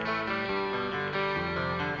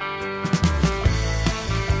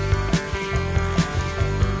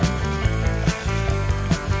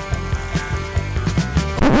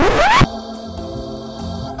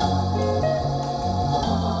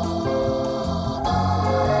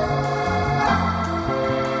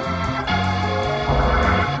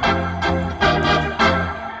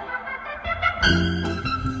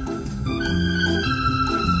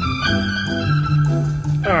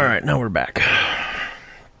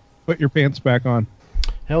 Put your pants back on.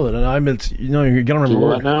 Hell, I'm. You're gonna remember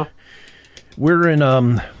what now? We're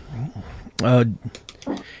in.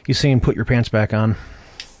 He's saying, "Put your pants back on."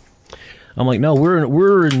 I'm like, no,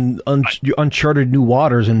 we're in uncharted new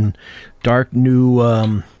waters and dark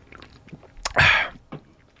new.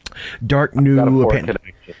 Dark new. Got a poor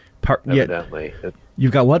connection. Evidently,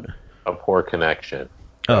 you've got what? A poor connection.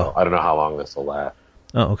 Oh, I don't know how long this will last.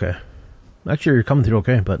 Oh, okay. Actually, you're coming through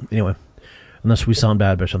okay, but anyway. Unless we sound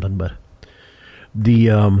bad or something, but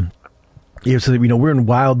so we're in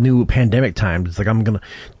wild new pandemic times. It's like I'm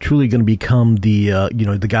truly gonna become the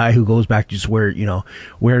the guy who goes back to just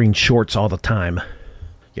wearing shorts all the time.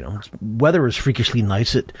 Weather is freakishly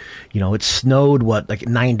nice. It snowed like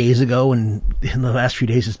 9 days ago, and in the last few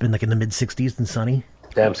days it's been like in the mid 60s and sunny.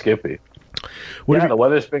 Damn Skippy. The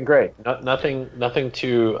weather's been great. Nothing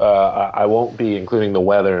to. I won't be including the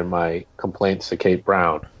weather in my complaints to Kate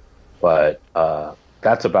Brown. But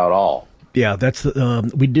that's about all. Yeah, that's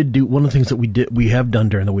we did do one of the things that we have done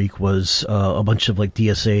during the week was a bunch of like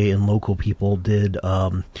DSA and local people did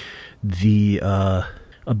a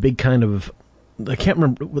big kind of, I can't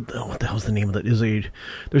remember what the hell's the name of it.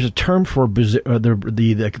 There's a term for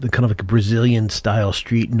the kind of like a Brazilian style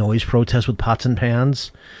street noise protest with pots and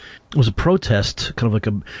pans. It was a protest, kind of like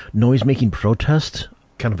a noise making protest.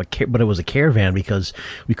 But it was a caravan because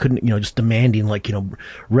we couldn't, just demanding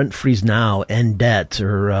rent freeze now, end debt,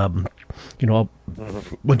 or a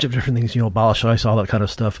bunch of different things, abolish ICE, all that kind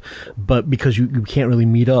of stuff. But because you can't really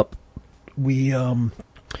meet up, we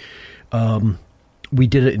did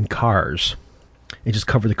it in cars. It just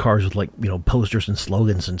covered the cars with posters and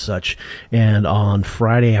slogans and such. And on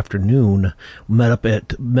Friday afternoon, met up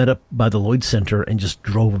by the Lloyd Center and just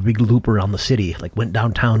drove a big loop around the city. Like went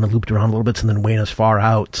downtown and looped around a little bit, and then went as far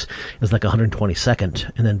out as like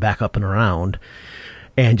 122nd, and then back up and around.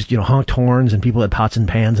 And just honked horns, and people had pots and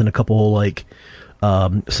pans and a couple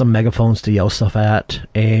some megaphones to yell stuff at.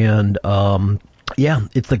 And yeah,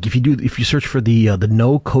 it's like if you search for the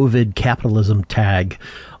no COVID capitalism tag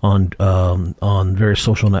on various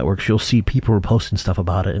social networks, you'll see people were posting stuff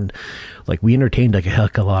about it, and like we entertained like a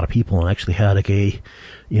heck of a lot of people, and actually had like a,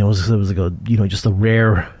 it was like a just a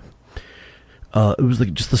rare, it was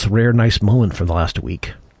like just this rare nice moment for the last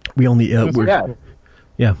week. We only yeah, it's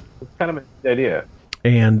kind of an idea,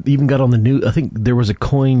 and even got on the news. I think there was a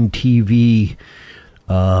Coin TV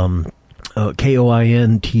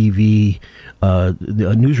KOIN TV,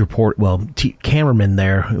 the news report, cameraman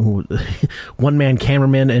there, one-man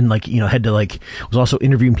cameraman, and had to was also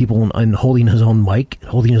interviewing people and holding his own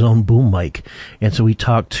boom mic. And so we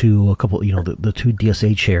talked to a couple, the two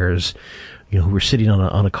DSA chairs, who were sitting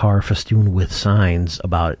on a car festooned with signs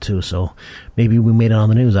about it too. So maybe we made it on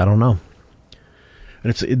the news. I don't know. And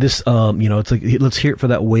it's like, let's hear it for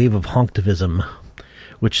that wave of honktivism,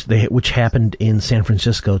 which happened in San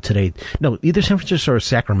Francisco today. No, either San Francisco or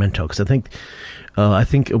Sacramento, because I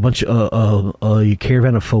think a bunch of a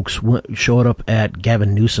caravan of folks showed up at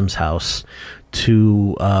Gavin Newsom's house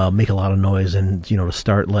to make a lot of noise and to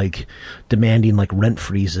start demanding rent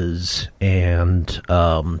freezes and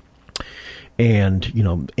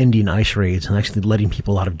ending ICE raids and actually letting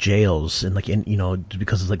people out of jails and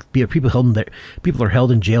because it's people are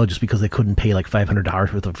held in jail just because they couldn't pay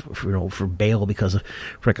 $500 worth of for bail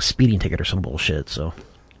for a speeding ticket or some bullshit. So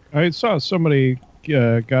I saw somebody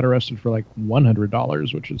got arrested for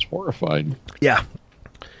 $100, which is horrifying. Yeah,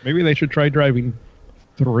 maybe they should try driving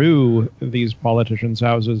through these politicians'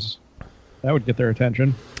 houses. That would get their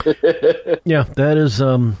attention. Yeah, that is.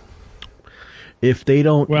 If they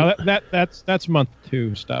don't, well, that's month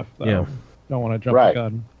 2 stuff. Though. Yeah, don't want to jump the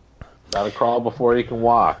gun. Gotta crawl before you can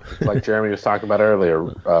walk. It's like Jeremy was talking about earlier.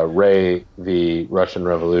 Ray, the Russian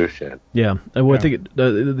Revolution. Yeah, I think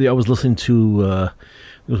I was listening to.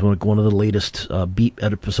 It was one of the latest Beep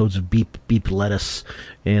episodes of Beep Lettuce,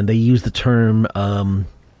 and they used the term.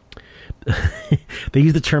 They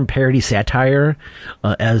used the term parody satire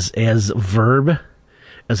as a verb.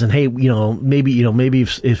 As in, hey, maybe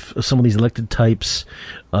if some of these elected types,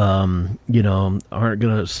 aren't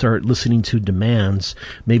gonna start listening to demands,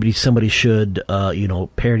 maybe somebody should,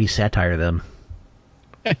 parody satire them.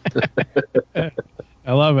 I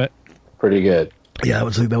love it. Pretty good. Yeah,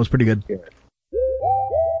 that was pretty good.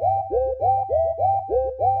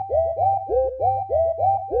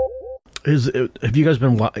 Have you guys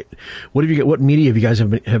been? What media have you guys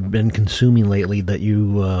have been consuming lately that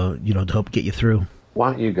you to help get you through?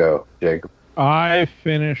 Why don't you go, Jacob? I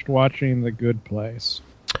finished watching The Good Place.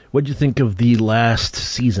 What did you think of the last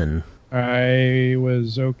season? I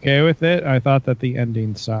was okay with it. I thought that the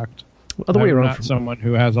ending sucked. Other way around. I'm not someone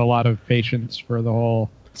who has a lot of patience for the whole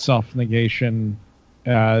self-negation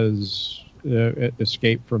as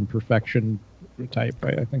escape from perfection type.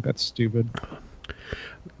 I think that's stupid.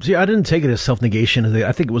 See, I didn't take it as self-negation.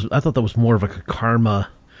 I thought that was more of a karma.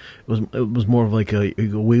 It was more of a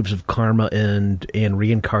waves of karma and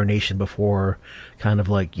reincarnation before kind of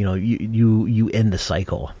you end the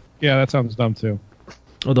cycle. Yeah, that sounds dumb too.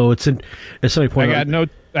 Although it's somebody pointed out,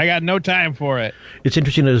 I got no time for it. It's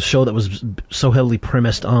interesting that a show that was so heavily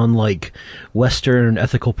premised on Western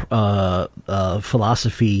ethical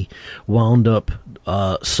philosophy wound up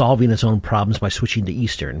solving its own problems by switching to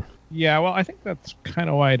Eastern. Yeah, well, I think that's kind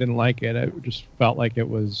of why I didn't like it. I just felt like it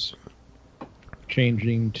was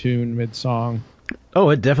changing tune mid-song. Oh,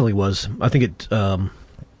 it definitely was. I think it.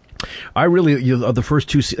 I really the first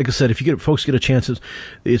 2. Like I said, if folks get a chance,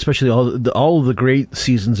 especially all of the great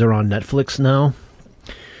seasons are on Netflix now.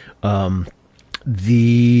 I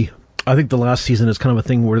think the last season is kind of a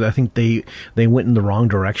thing where I think they went in the wrong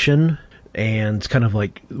direction, and it's kind of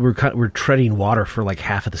we're treading water for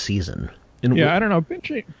half of the season. I don't know.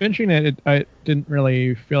 Binging it, I didn't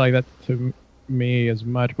really feel like that to me as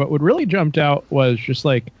much. But what really jumped out was just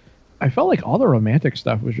I felt like all the romantic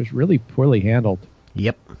stuff was just really poorly handled.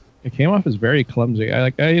 Yep. It came off as very clumsy.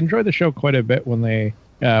 I enjoyed the show quite a bit when they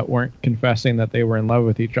weren't confessing that they were in love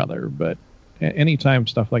with each other. But anytime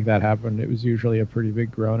stuff like that happened, it was usually a pretty big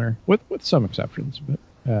groaner, with some exceptions. But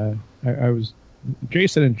I was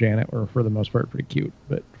Jason and Janet were for the most part pretty cute,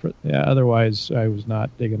 but otherwise I was not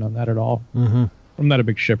digging on that at all. Mm-hmm. I'm not a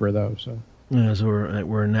big shipper though, so yeah. So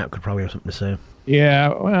we're Nat could probably have something to say.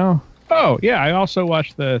 Yeah, well, I also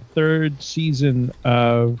watched the 3rd season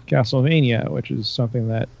of Castlevania, which is something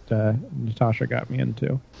that Natasha got me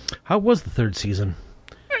into. How was the 3rd season?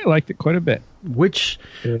 I liked it quite a bit. What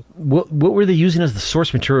were they using as the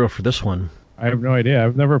source material for this one? I have no idea.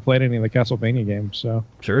 I've never played any of the Castlevania games, so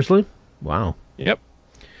seriously, wow. Yep.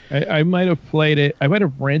 I might have played it. I might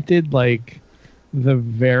have rented the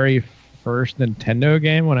very first Nintendo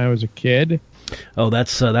game when I was a kid. Oh,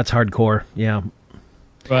 that's hardcore. Yeah.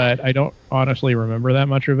 But I don't honestly remember that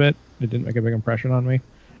much of it. It didn't make a big impression on me.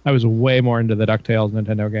 I was way more into the DuckTales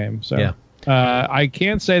Nintendo game. So yeah. I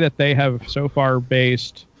can say that they have so far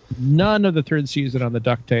based none of the 3rd season on the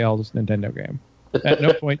DuckTales Nintendo game. At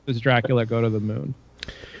no point does Dracula go to the moon.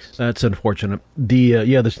 That's unfortunate.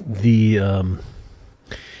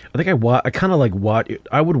 I think I kind of like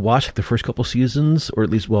I would watch like the first couple seasons, or at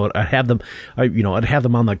least, well, I'd have them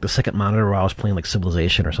on like the second monitor while I was playing like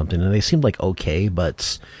Civilization or something, and they seemed like okay,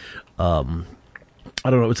 but I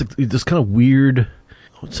don't know, it's like this kind of weird.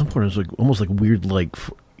 At some point, it was like almost like weird, like,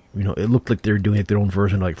 it looked like they were doing their own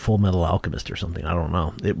version of like Full Metal Alchemist or something. I don't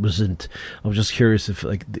know. It wasn't. I was just curious if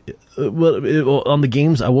like, on the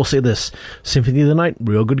games, I will say this: Symphony of the Night,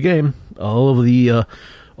 real good game. All of the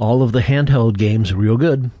handheld games, real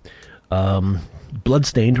good.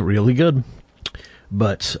 Bloodstained, really good.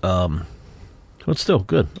 But it's still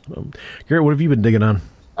good. Garrett, what have you been digging on?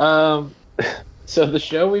 So the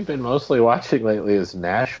show we've been mostly watching lately is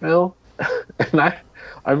Nashville, and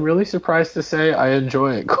I'm really surprised to say I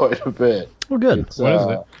enjoy it quite a bit. Well, good. What is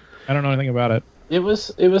it? I don't know anything about it. It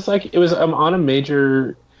was on a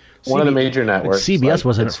major one of the major networks. CBS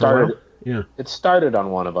wasn't it for a while? Yeah. It started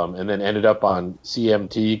on one of them and then ended up on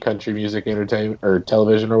CMT, Country Music Entertainment, or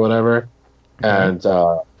television or whatever.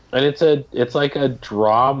 Mm-hmm. And it's like a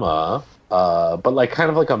drama, but like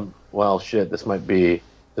kind of like this might be.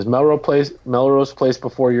 Is Melrose Place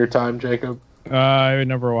before your time, Jacob? I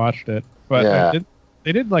never watched it, but yeah.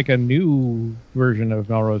 They did like a new version of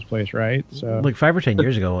Melrose Place, right? So like 5 or 10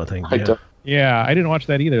 years ago, I think. Yeah, I didn't watch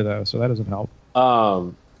that either, though, so that doesn't help.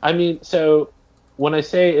 I mean, so when I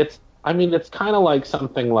say it's kind of like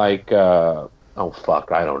something like I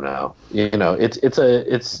don't know.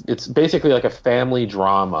 It's basically like a family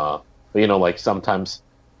drama. But, like sometimes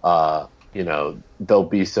there'll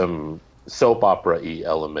be some soap opera-y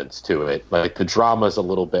elements to it. Like the drama's a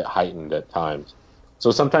little bit heightened at times. So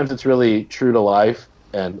sometimes it's really true to life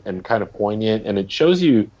and kind of poignant, and it shows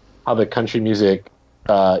you how the country music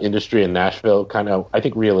industry in Nashville kind of, I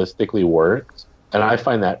think, realistically works. And I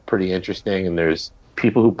find that pretty interesting. And there's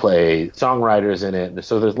people who play songwriters in it,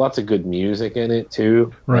 so there's lots of good music in it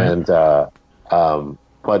too. Right. And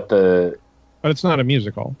but it's not a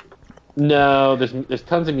musical. No, there's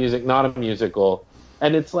tons of music, not a musical,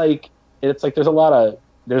 and it's like there's a lot of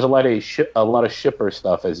shipper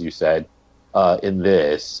stuff, as you said, in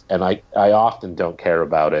this, and I often don't care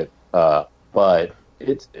about it, but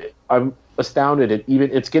I'm astounded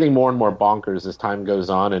it's getting more and more bonkers as time goes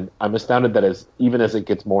on, and I'm astounded that even as it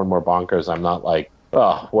gets more and more bonkers, I'm not like,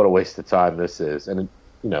 oh, what a waste of time this is. And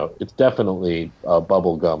it's definitely a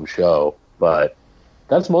bubblegum show, but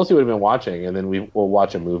that's mostly what I've been watching, and then we'll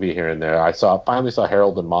watch a movie here and there. I finally saw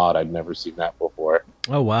Harold and Maude. I'd never seen that before.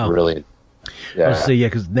 Oh wow! Really? Yeah.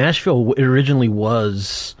 Because Nashville originally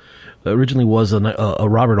was a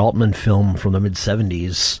Robert Altman film from the mid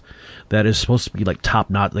 '70s that is supposed to be like top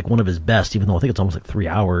notch, like one of his best. Even though I think it's almost like 3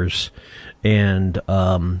 hours, and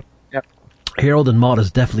Harold and Maude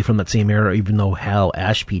is definitely from that same era. Even though Hal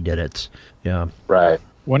Ashby did it, yeah, right.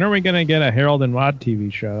 When are we going to get a Harold and Maude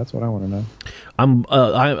TV show? That's what I want to know.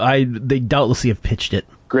 They doubtlessly have pitched it.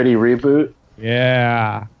 Gritty reboot.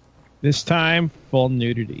 Yeah. This time, full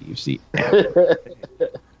nudity. You see.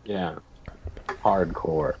 Yeah.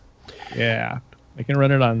 Hardcore. Yeah. I can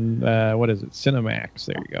run it on, Cinemax.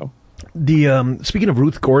 There you go. The speaking of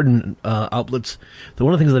Ruth Gordon outlets,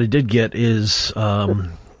 one of the things that I did get is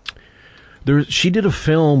she did a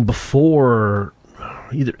film before.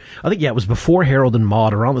 It was before Harold and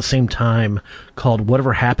Maude, around the same time, called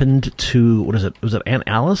Whatever Happened to, what is it? Was it Aunt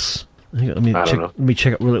Alice? Let me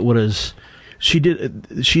check out what it is. She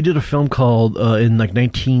did a film called in like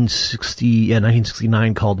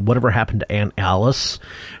 1969 called Whatever Happened to Aunt Alice,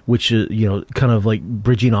 which is kind of like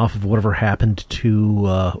bridging off of Whatever Happened to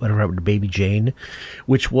Whatever Happened to Baby Jane,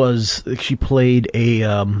 which was she played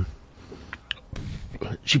the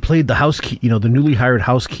housekeeper, the newly hired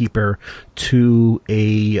housekeeper to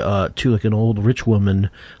like an old rich woman.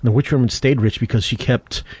 And the rich woman stayed rich because she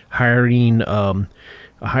kept hiring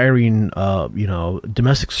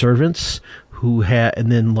domestic servants who had,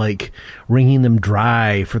 and then like wringing them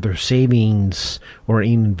dry for their savings or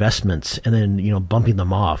investments, and then bumping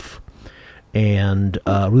them off. And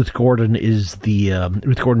Ruth Gordon is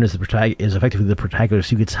effectively the protagonist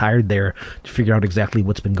who gets hired there to figure out exactly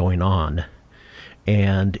what's been going on.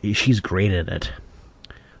 And she's great in it.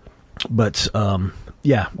 But I'll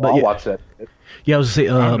watch that. Yeah, I was gonna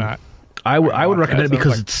say I'm not. I would recommend it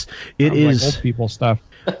because it is like old people stuff.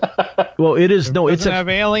 Well, it is no. It's have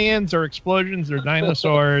aliens or explosions or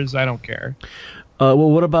dinosaurs. I don't care.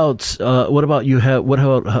 What about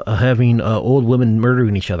having old women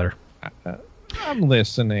murdering each other? I'm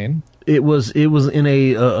listening. It was in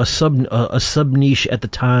a sub niche at the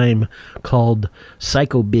time called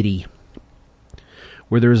Psycho Biddy,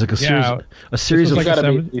 where there was like a series of like a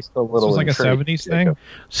 70s thing,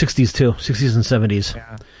 60s too, 60s and 70s.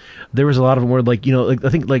 Yeah. There was a lot of them where I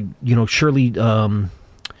think Shirley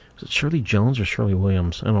is it Shirley Jones or Shirley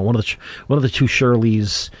Williams? I don't know, one of the two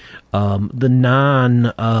Shirleys.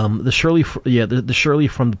 The Shirley, the Shirley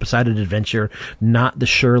from the Poseidon Adventure, not the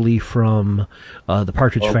Shirley from the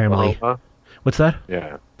Partridge Family. What's that?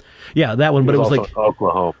 Yeah, that one. But it was like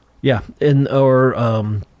Oklahoma. Yeah, but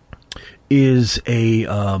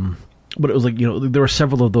it was like, there were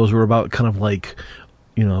several of those who were about kind of like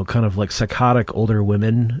psychotic older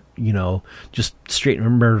women, just straight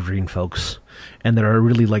murdering folks, and that are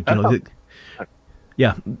really like,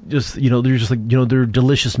 yeah, just, they're just like, they're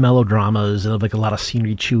delicious melodramas and like a lot of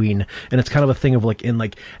scenery chewing, and it's kind of a thing of like in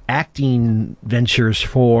like acting ventures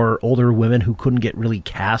for older women who couldn't get really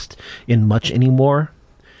cast in much anymore,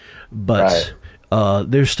 but. Right.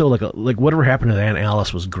 There's still like whatever happened to Aunt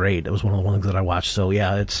Alice was great. It was one of the ones that I watched. So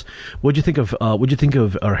yeah, what'd you think of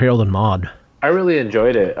Harold and Maude? I really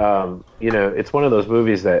enjoyed it. It's one of those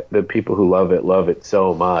movies that the people who love it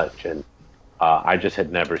so much, and I just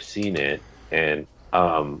had never seen it, and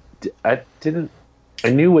I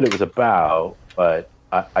knew what it was about, but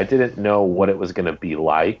I didn't know what it was going to be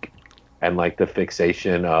like, and like the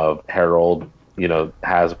fixation of Harold,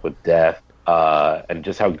 has with death. And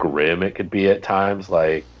just how grim it could be at times.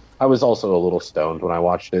 Like, I was also a little stoned when I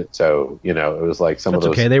watched it, so it was like some of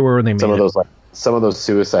those. Okay, they were when they made some of those, like some of those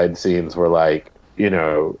suicide scenes were like,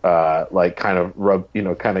 like kind of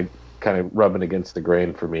rubbing against the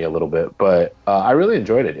grain for me a little bit. But I really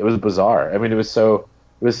enjoyed it. It was bizarre. I mean, it was so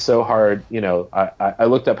hard. I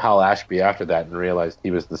looked up Hal Ashby after that and realized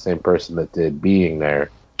he was the same person that did Being There.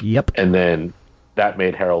 Yep. And then that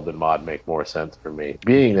made Harold and Maude make more sense for me.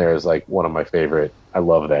 Being There is like one of my favorite. I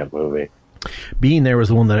love that movie. Being There was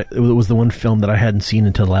the one it was the one film that I hadn't seen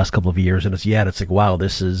until the last couple of years, and it's like, wow,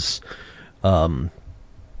 this is, again,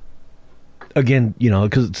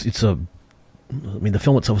 because the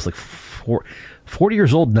film itself is like 40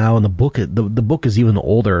 years old now, and the book is even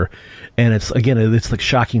older, and it's like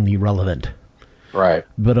shockingly relevant. Right.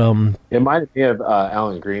 But it reminded me of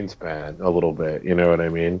Alan Greenspan a little bit. You know what I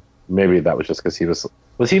mean? Maybe that was just because he was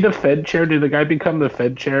he the Fed chair? Did the guy become the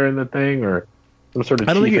Fed chair in the thing, or some sort of?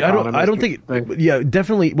 I don't think. Yeah,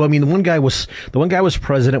 definitely. Well, I mean, the one guy was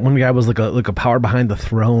president. One guy was like a power behind the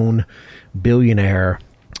throne billionaire,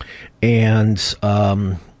 and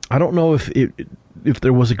I don't know if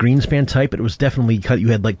there was a Greenspan type, but it was definitely you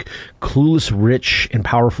had like clueless, rich, and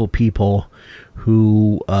powerful people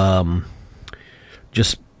who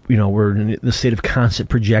just were in the state of constant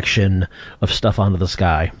projection of stuff onto the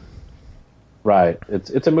sky. Right.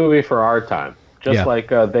 It's a movie for our time, just like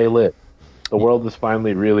They Live. The world is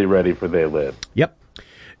finally really ready for They Live. Yep.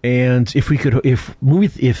 And if movie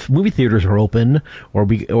theaters were open, or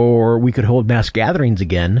we could hold mass gatherings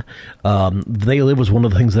again, They Live was one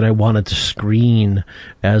of the things that I wanted to screen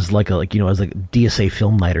as like DSA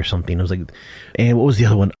film night or something. It was like, and what was the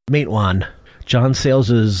other one? Matewan. John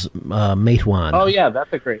Sayles' Matewan. Oh yeah,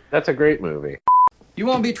 that's a great movie. You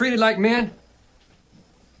want to be treated like men?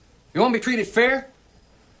 You want to be treated fair?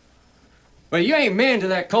 Well, you ain't men to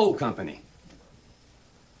that coal company.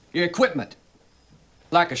 Your equipment,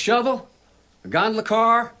 like a shovel, a gondola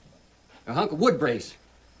car, a hunk of wood brace.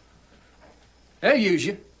 They'll use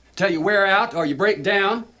you till you wear out, or you break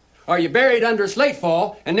down, or you're buried under a slate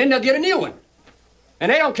fall, and then they'll get a new one. And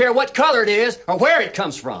they don't care what color it is or where it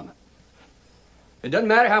comes from. It doesn't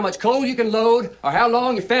matter how much coal you can load or how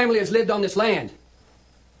long your family has lived on this land.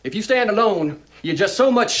 If you stand alone, you're just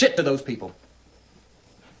so much shit to those people.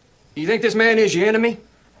 You think this man is your enemy?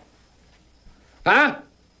 Huh?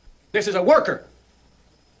 This is a worker.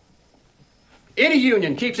 Any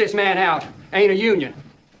union keeps this man out ain't a union.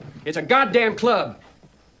 It's a goddamn club.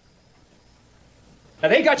 Now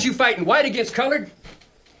they got you fighting white against colored,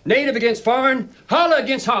 native against foreign, holler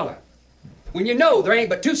against holler. When you know there ain't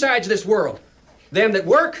but two sides of this world. Them that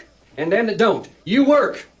work and them that don't. You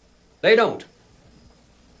work. They don't.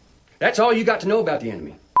 That's all you got to know about the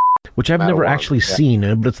enemy. Which I've never actually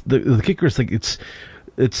seen, but it's the kicker is like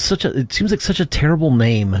it seems like such a terrible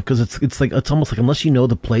name, because it's almost like, unless you know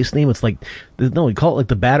the place name, it's like, no, we call it like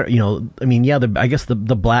the battle. I mean, yeah, I guess the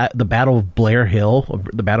Battle of Blair Hill, or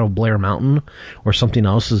the Battle of Blair Mountain, or something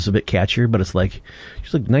else is a bit catchier. But it's like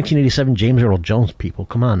 1987 James Earl Jones. People,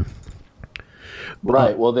 come on.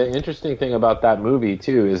 Right. Well, the interesting thing about that movie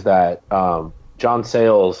too is that John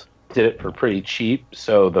Sayles did it for pretty cheap,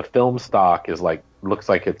 so the film stock looks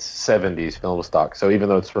like it's 70s film stock. So even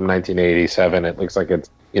though it's from 1987, it looks like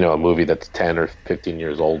it's a movie that's 10 or 15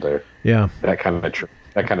 years older. Yeah, that kind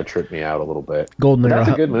of tripped me out a little bit. Golden Era,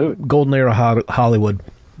 that's a good movie. Golden Era Hollywood.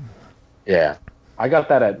 Yeah, I got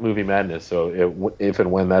that at Movie Madness. So if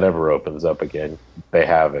and when that ever opens up again, they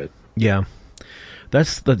have it. Yeah,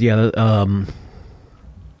 that's the. Yeah,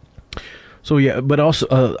 So yeah, but also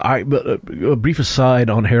a brief aside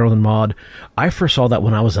on Harold and Maude. I first saw that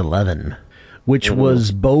when I was 11, which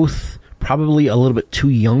was both probably a little bit too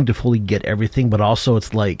young to fully get everything, but also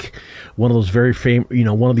it's like one of those very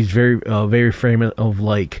one of these very famous of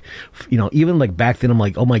like, even like back then I'm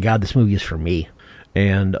like, oh my god, this movie is for me.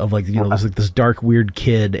 And of like, there's like this dark, weird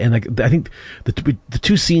kid, and like I think the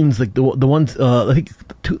two scenes, like the ones, I think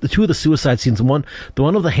the two of the suicide scenes, the one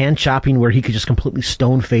of the hand chopping where he could just completely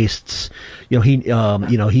stone faced,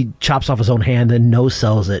 he chops off his own hand and no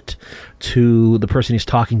sells it to the person he's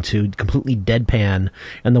talking to, completely deadpan,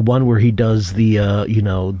 and the one where he does the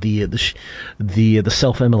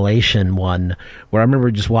self-immolation one, where I remember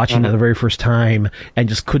just watching it the very first time and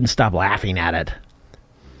just couldn't stop laughing at it.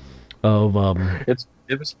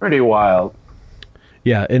 It was pretty wild.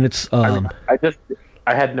 Yeah, and it's I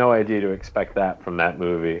had no idea to expect that from that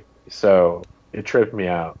movie, so it tripped me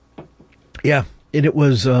out. Yeah, and it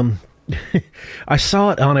was I saw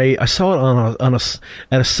it at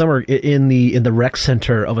a summer in the rec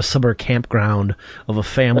center of a summer campground of a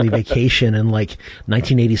family vacation in like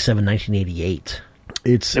 1987, 1988.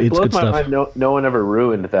 It's blows good my stuff. mind no one ever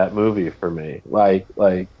ruined that movie for me. Like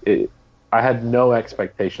I had no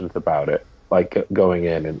expectations about it, like going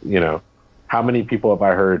in, and how many people have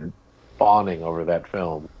I heard fawning over that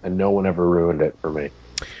film, and no one ever ruined it for me.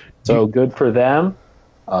 So good for them.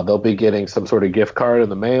 They'll be getting some sort of gift card in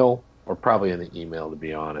the mail, or probably in the email, to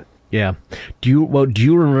be honest. Yeah. Do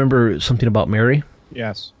you remember something about Mary?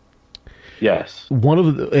 Yes. Yes. One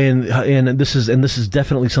of the and this is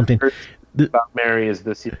definitely something. About Mary is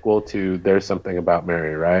the sequel to There's Something About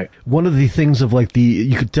Mary, right? One of the things of like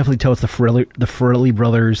you could definitely tell it's the Farrelly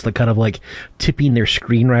brothers, like kind of like tipping their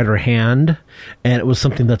screenwriter hand, and it was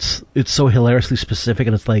something it's so hilariously specific,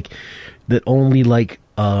 and it's like that only like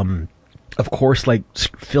of course like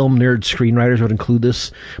film nerd screenwriters would include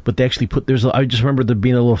this, but they actually I just remember there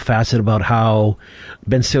being a little facet about how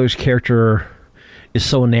Ben Stiller's character is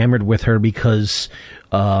so enamored with her because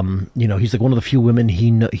he's like one of the few women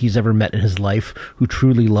he's ever met in his life who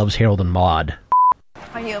truly loves Harold and Maude.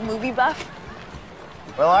 Are you a movie buff?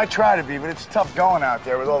 Well, I try to be, but it's tough going out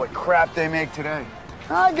there with all the crap they make today.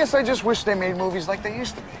 I guess I just wish they made movies like they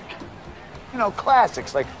used to make.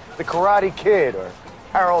 Classics like The Karate Kid or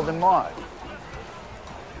Harold and Maude.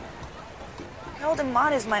 Harold and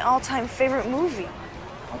Maude is my all-time favorite movie.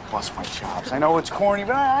 I'll bust my chops. I know it's corny,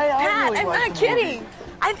 but I Pat, really I'm like not the kidding. movie.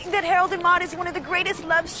 I think that Harold and Maude is one of the greatest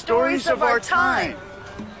love stories of our time.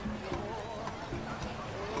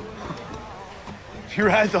 You're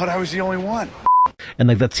right, I thought I was the only one. And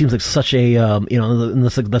like that seems like such a and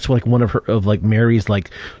that's like one of like Mary's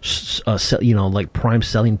like like prime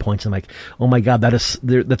selling points. And like, oh my god, that's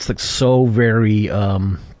like so very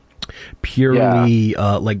purely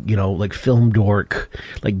like film dork,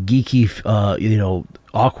 like geeky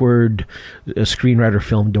awkward screenwriter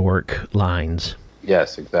film dork lines.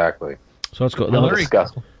 Yes, exactly. So let's go.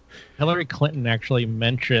 Hillary Clinton actually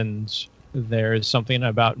mentions there's something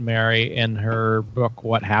about Mary in her book,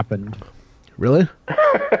 What Happened. Really?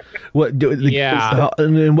 What? Yeah.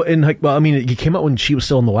 And I mean, it came out when she was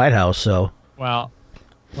still in the White House, so. Well,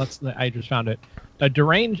 I just found it.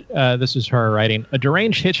 This is her writing. A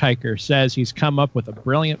deranged hitchhiker says he's come up with a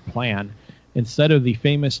brilliant plan. Instead of the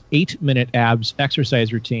famous 8-minute abs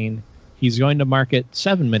exercise routine, he's going to market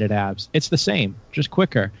 7-minute abs. It's the same, just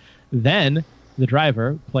quicker. Then the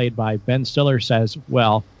driver, played by Ben Stiller, says,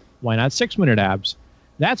 well, why not 6-minute abs?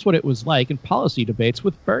 That's what it was like in policy debates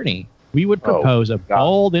with Bernie. We would propose a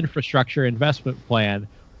bold infrastructure investment plan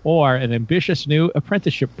or an ambitious new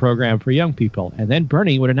apprenticeship program for young people. And then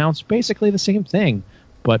Bernie would announce basically the same thing,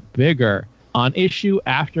 but bigger. On issue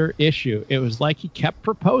after issue, it was like he kept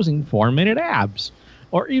proposing 4-minute abs,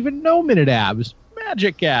 or even no minute abs,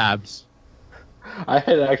 magic abs. I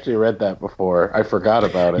had actually read that before. I forgot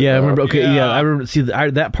about it. Yeah, I remember. Okay, yeah, I remember. See,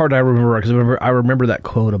 that part I remember because I remember that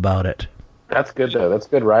quote about it. That's good though. That's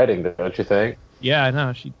good writing, don't you think? Yeah,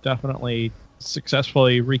 no, she definitely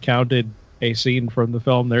successfully recounted a scene from the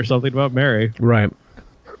film There's Something About Mary. Right.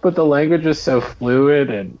 But the language is so fluid,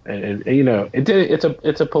 and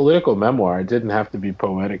it's a political memoir. It didn't have to be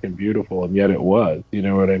poetic and beautiful, and yet it was. You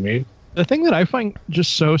know what I mean? The thing that I find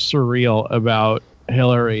just so surreal about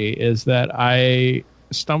Hillary is that I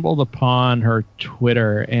stumbled upon her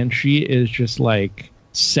Twitter, and she is just like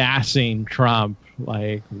sassing Trump,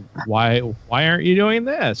 like, why aren't you doing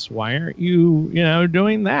this? Why aren't you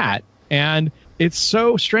doing that? And it's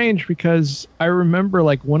so strange because I remember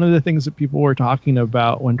like one of the things that people were talking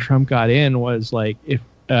about when Trump got in was like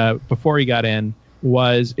before he got in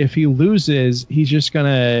was if he loses, he's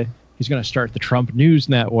going to start the Trump News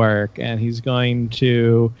Network, and he's going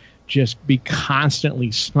to just be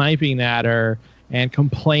constantly sniping at her and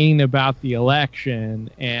complaining about the election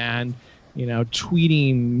and,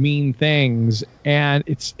 tweeting mean things. And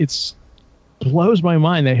it's blows my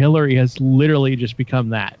mind that Hillary has literally just become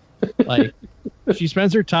that. Like, she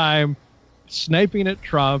spends her time sniping at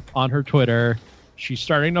Trump on her Twitter. She's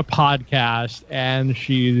starting a podcast, and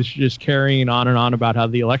she's just carrying on and on about how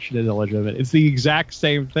the election is illegitimate. It's the exact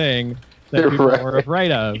same thing that people were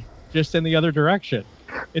afraid of, just in the other direction.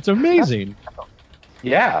 It's amazing.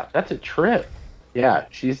 Yeah, that's a trip. Yeah,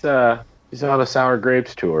 she's on a sour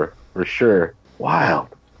grapes tour for sure. Wild.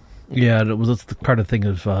 Yeah, that's the part of the thing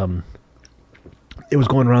of it was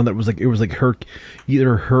going around that it was like her,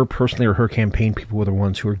 either her personally or her campaign people were the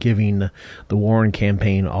ones who were giving the Warren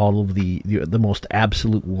campaign all of the most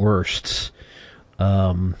absolute worsts,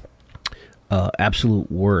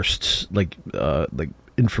 like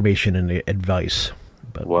information and advice.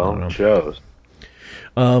 But well, it shows.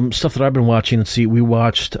 Stuff that I've been watching. Let's see, we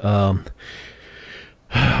watched.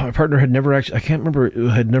 My partner had never actually, I can't remember,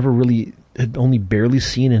 had only barely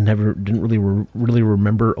seen and didn't really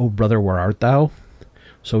remember Oh Brother, Where Art Thou?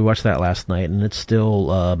 So we watched that last night, and it's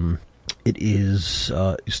still, it is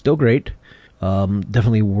still great.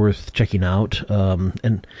 Definitely worth checking out.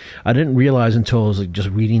 And I didn't realize until I was just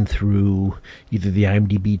reading through either the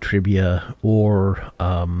IMDb trivia or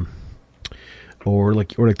the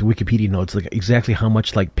Wikipedia notes, like exactly how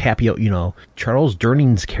much like Papio, Charles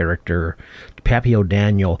Durning's character, Papio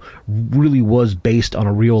Daniel, really was based on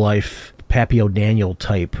a real life Papio Daniel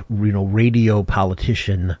type, radio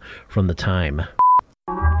politician from the time.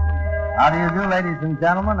 How do you do, ladies and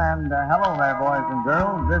gentlemen, and hello there, boys and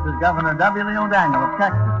girls. This is Governor W. Leo Daniel of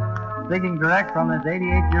Texas, speaking direct from his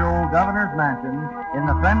 88-year-old governor's mansion in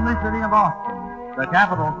the friendly city of Austin, the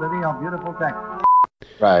capital city of beautiful Texas.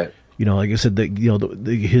 Right. Like I said,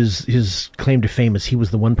 his claim to fame is he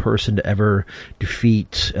was the one person to ever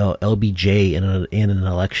defeat LBJ in an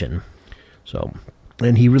election. So,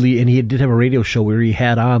 and he did have a radio show where he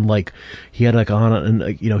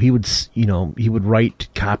would write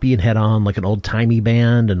copy and had on like an old timey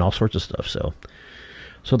band and all sorts of stuff. So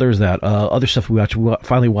there's that. Other stuff we watched. We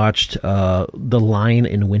finally watched The Lion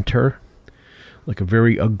in Winter. Like a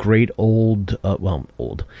great film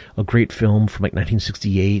from like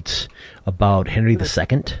 1968 about Henry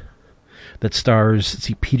II that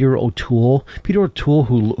stars, Peter O'Toole. Peter O'Toole,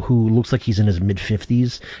 who looks like he's in his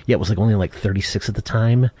mid-50s, yet was like only like 36 at the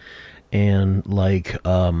time. And like,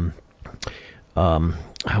 what's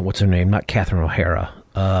her name? Not Catherine O'Hara.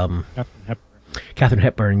 Catherine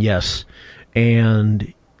Hepburn, yes.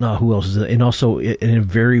 And who else is it? And also in a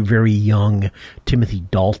very, very young Timothy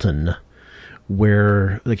Dalton,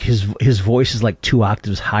 where like his voice is like 2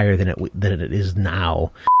 octaves higher than it is now.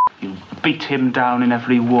 You beat him down in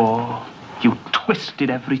every war. You twisted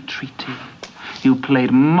every treaty. You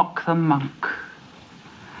played mock the monk.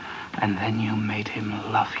 And then you made him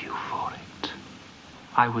love you for it.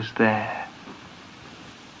 I was there.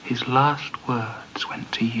 His last words went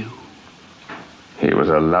to you. He was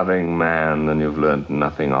a loving man, and you've learned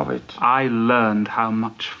nothing of it. I learned how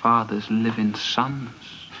much fathers live in sons.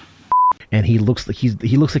 And he looks like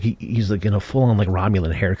he's like in a full on like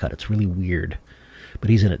Romulan haircut. It's really weird, but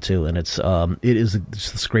he's in it too, and it is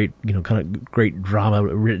this great kind of great drama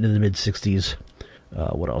written in the mid '60s.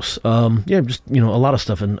 What else? Just a lot of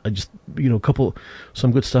stuff, and just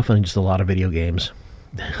some good stuff, and just a lot of video games.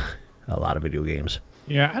 A lot of video games.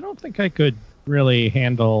 Yeah, I don't think I could really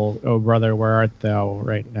handle Oh Brother, Where Art Thou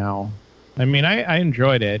right now. I mean, I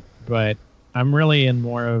enjoyed it, but I'm really in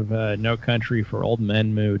more of a No Country for Old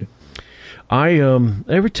Men mood. I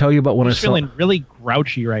ever tell you about when I'm feeling really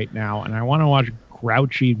grouchy right now, and I want to watch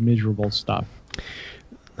grouchy, miserable stuff.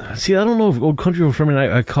 See, I don't know if Old Country for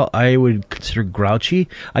Men I would consider grouchy.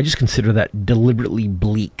 I just consider that deliberately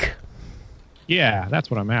bleak. Yeah,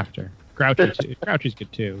 that's what I'm after. Grouchy's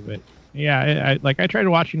good too, but yeah, I tried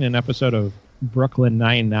watching an episode of Brooklyn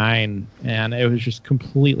Nine-Nine, and it was just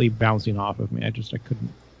completely bouncing off of me. I just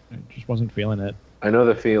wasn't feeling it. I know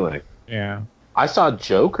the feeling. Yeah. I saw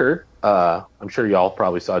Joker. I'm sure y'all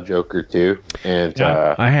probably saw Joker too. And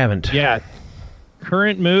I haven't. Yeah.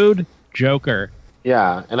 Current mood, Joker.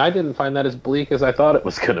 Yeah, and I didn't find that as bleak as I thought it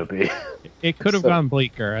was going to be. It could have gone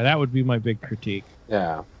bleaker. That would be my big critique.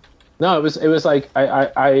 Yeah. No, it was like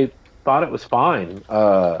I thought it was fine.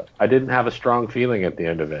 I didn't have a strong feeling at the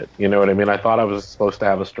end of it. You know what I mean? I thought I was supposed to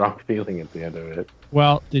have a strong feeling at the end of it.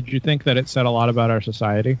 Well, did you think that it said a lot about our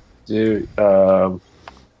society? Dude,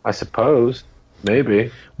 I suppose.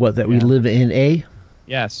 Maybe. What, that we live in a?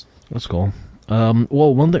 Yes. That's cool.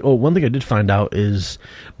 Well, one thing I did find out is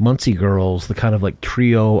Muncie Girls, the kind of like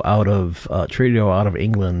trio out of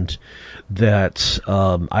England that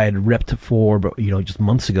I had repped for, just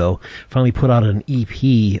months ago, finally put out an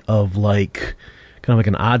EP of like kind of like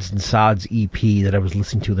an odds and sods EP that I was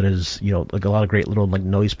listening to that is like a lot of great little like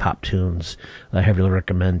noise pop tunes that I heavily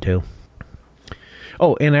recommend too.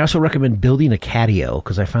 Oh, and I also recommend building a catio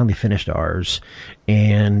because I finally finished ours,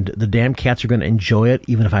 and the damn cats are going to enjoy it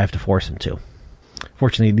even if I have to force them to.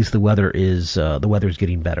 Fortunately, at least the weather is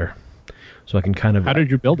getting better, so I can kind of. How did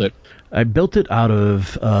you build it? I built it out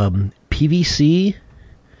of PVC,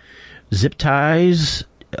 zip ties,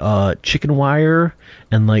 chicken wire,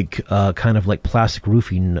 and like kind of like plastic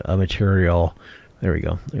roofing material. There we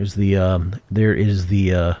go. There's a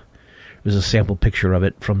sample picture of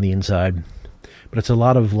it from the inside. But it's a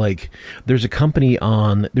lot of like there's a company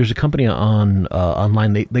on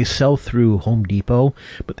online they sell through Home Depot,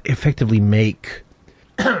 but they effectively make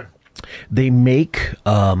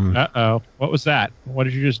Uh-oh. What was that? What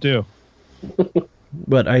did you just do?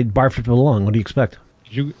 But I barfed it along. What do you expect?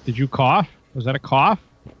 Did you cough? Was that a cough?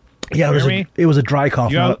 Yeah, it was a dry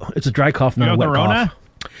cough. It's a dry cough, not a wet cough.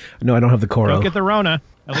 No, I don't have the Coro. Don't get the Rona.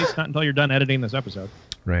 At least not until you're done editing this episode.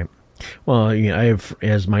 Right. Well, I have,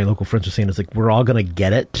 as my local friends were saying, it's like we're all going to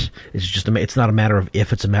get it. It's not a matter of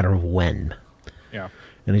if, it's a matter of when. Yeah.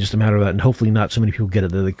 And it's just a matter of that, and hopefully not so many people get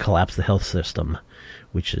it that they collapse the health system,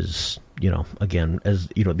 which is, again, as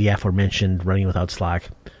the aforementioned running without slack.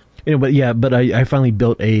 But I finally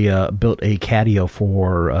built a catio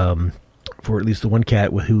for at least the one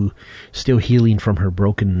cat who still healing from her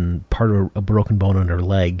broken bone in her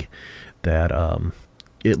leg. That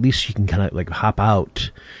at least she can kind of like hop out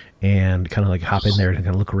and kind of like hop in there and kind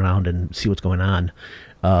of look around and see what's going on.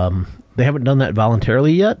 They haven't done that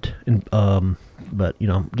voluntarily yet, but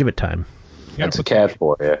give it time. That's a cat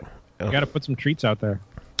for you. You got to put some treats out there.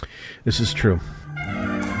 This is true.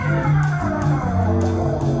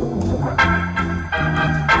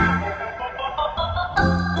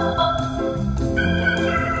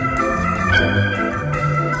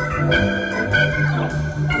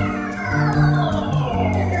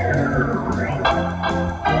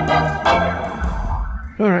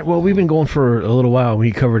 All right, well, we've been going for a little while.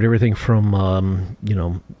 We covered everything from,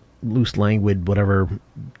 loose language, whatever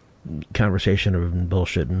conversation and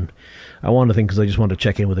bullshit. And I wanted to think because I just wanted to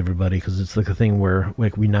check in with everybody because it's like a thing where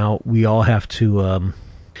like we all have to.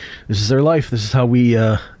 This is our life. This is how we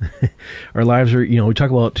our lives are. We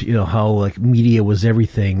talk about how like media was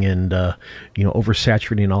everything and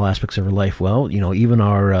oversaturating all aspects of our life. Well, even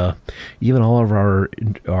all of our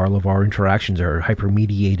interactions are hyper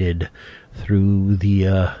mediated through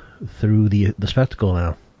the spectacle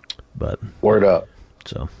now. But word up.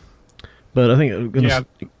 So, but I think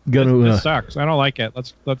this sucks. I don't like it.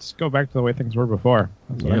 Let's go back to the way things were before.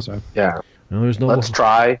 That's what I said. Yeah. No, there's no. Let's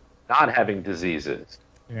try not having diseases.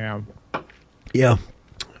 Yeah. Yeah.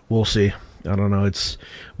 We'll see. I don't know.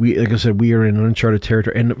 Like I said, we are in uncharted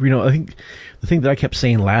territory. And, I think the thing that I kept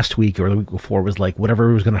saying last week or the week before was like,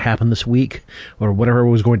 whatever was going to happen this week or whatever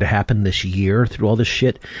was going to happen this year through all this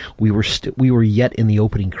shit, we were yet in the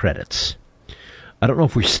opening credits. I don't know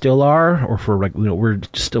if we still are or if we're like, we're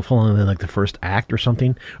still following in like the first act or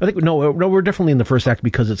something. I think, no, we're definitely in the first act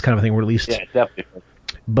because it's kind of a thing where at least. Yeah, definitely.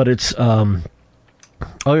 But it's,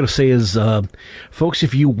 all I gotta say is, folks,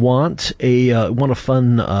 if you want a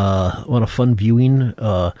fun viewing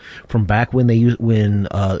from back when they used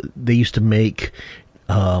to make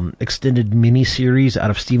extended miniseries out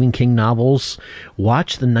of Stephen King novels,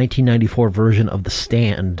 watch the 1994 version of The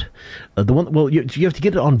Stand. The one, well, you have to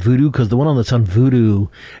get it on Vudu because the one that's on Vudu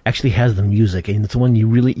actually has the music, and it's the one you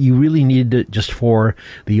really needed it just for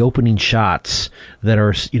the opening shots that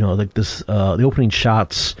are like this the opening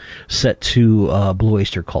shots set to Blue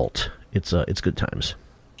Oyster Cult. It's good times.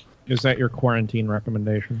 Is that your quarantine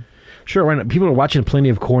recommendation? Sure, why not? People are watching plenty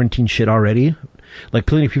of quarantine shit already. Like,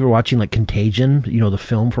 plenty of people are watching, like, Contagion, the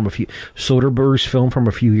film from Soderbergh's film from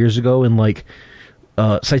a few years ago, and, like,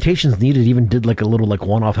 Citations Needed even did, like, a little, like,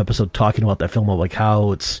 one-off episode talking about that film, of, like,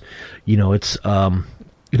 how it's, it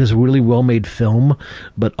is a really well-made film,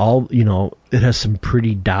 but it has some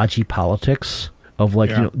pretty dodgy politics. Of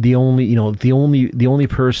like the only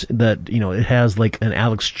person that it has like an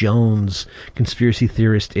Alex Jones conspiracy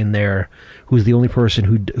theorist in there who's the only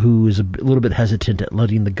person who is a little bit hesitant at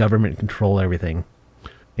letting the government control everything,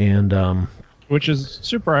 and which is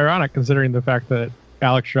super ironic considering the fact that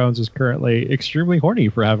Alex Jones is currently extremely horny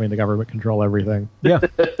for having the government control everything. Yeah,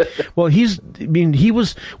 well,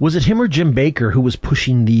 was it him or Jim Baker who was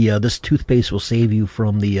pushing the this toothpaste will save you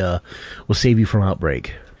from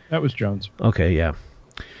outbreak? That was Jones. Okay, yeah.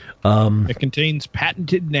 It contains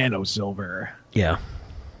patented nanosilver. Yeah.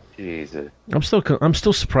 Jesus. I'm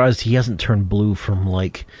still surprised he hasn't turned blue from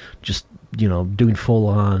like just doing full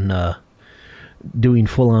on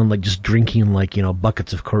like just drinking like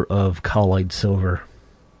buckets of colloid silver.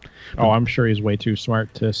 Oh, I'm sure he's way too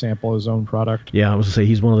smart to sample his own product. Yeah, I was gonna say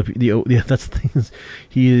he's one of the that's the thing.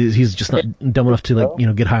 He's just not dumb enough to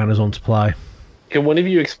like get high on his own supply. Can one of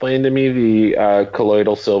you explain to me the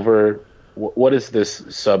colloidal silver? What is this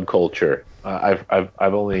subculture? I've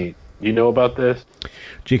only you know about this.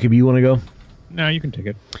 Jacob, you want to go? No, you can take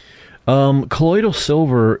it. Colloidal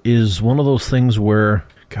silver is one of those things where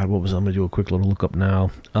God, what was I'm gonna do a quick little look up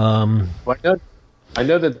now. I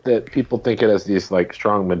know that people think it has these like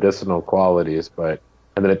strong medicinal qualities, and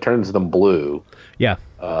then it turns them blue. Yeah,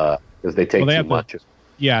 because they take too much.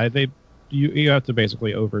 Yeah, you have to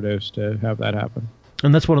basically overdose to have that happen.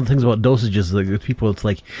 And that's one of the things about dosages. Like with people, it's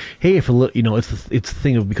like, hey, if it's the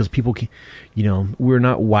thing of because people, we're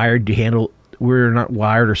not wired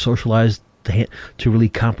or socialized to really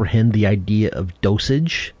comprehend the idea of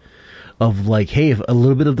dosage. Of like, hey, if a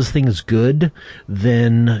little bit of this thing is good,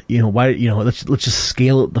 then let's just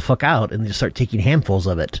scale it the fuck out and just start taking handfuls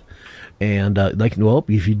of it. And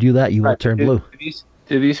if you do that, you will turn blue.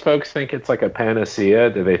 Do these folks think it's like a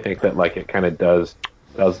panacea? Do they think that like it kind of does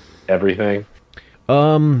everything?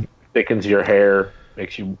 Thickens your hair,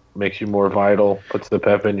 makes you more vital, puts the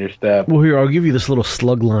pep in your step. Well, here I'll give you this little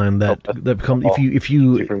slug line that becomes if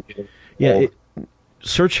you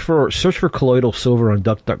search for colloidal silver on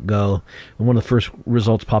DuckDuckGo, and one of the first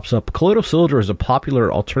results pops up. Colloidal silver is a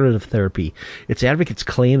popular alternative therapy. Its advocates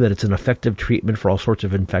claim that it's an effective treatment for all sorts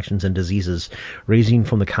of infections and diseases, ranging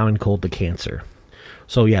from the common cold to cancer.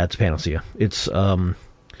 So yeah, it's panacea. It's good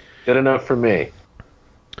enough for me.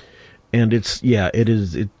 And it's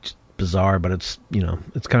bizarre, but it's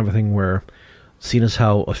it's kind of a thing where, seeing as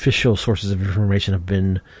how official sources of information have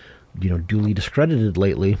been, duly discredited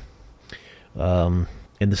lately. And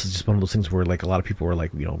this is just one of those things where like a lot of people are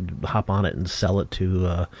like hop on it and sell it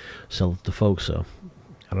to folks. So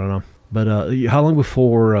I don't know, but how long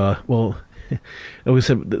before? We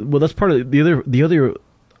said that's part of the other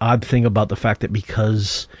odd thing about the fact that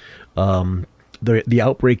because the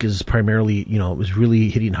outbreak is primarily was really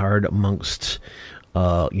hitting hard amongst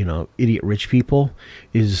idiot rich people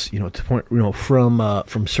is to the point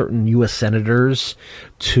from certain U.S. senators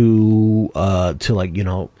to like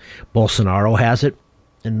Bolsonaro has it,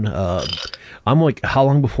 and I'm like, how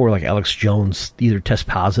long before like Alex Jones either tests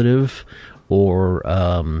positive or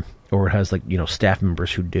has like staff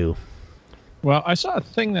members who do. Well, I saw a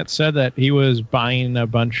thing that said that he was buying a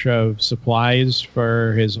bunch of supplies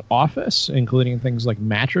for his office, including things like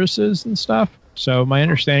mattresses and stuff. So my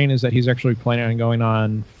understanding is that he's actually planning on going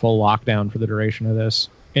on full lockdown for the duration of this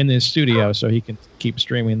in his studio, so he can keep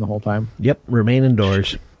streaming the whole time. Yep, remain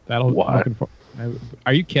indoors. Are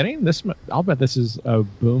you kidding? I'll bet this is a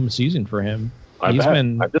boom season for him. I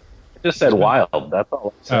just said wild. That's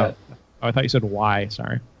all I said. Oh, I thought you said why.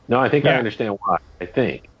 Sorry. No, I think I understand why. I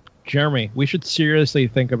think. Jeremy, we should seriously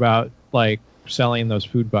think about like selling those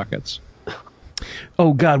food buckets.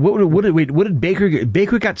 Oh God! What did Baker get?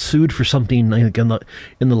 Baker got sued for something like in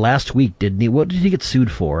the last week, didn't he? What did he get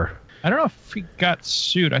sued for? I don't know if he got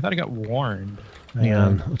sued. I thought he got warned. Hang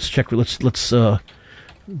on, let's check. Let's do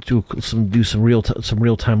some real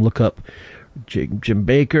time lookup. Jim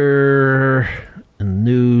Baker in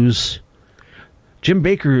the news. Jim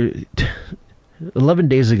Baker, 11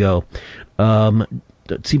 days ago,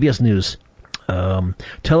 CBS News.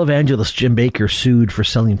 Televangelist Jim Baker sued for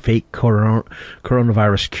selling fake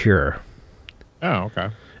coronavirus cure. Oh, okay.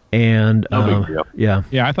 And yeah,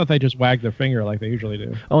 I thought they just wagged their finger like they usually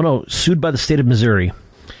do. Oh no, sued by the state of Missouri.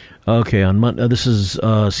 Okay, on Monday, this is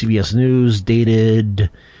CBS News, dated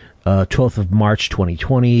 12th of March,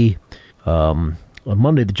 2020. On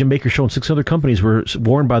Monday, the Jim Baker Show and 6 other companies were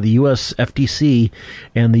warned by the U.S. FTC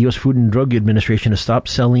and the U.S. Food and Drug Administration to stop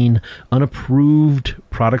selling unapproved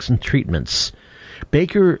products and treatments.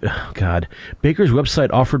 Baker's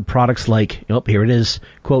website offered products like, here it is,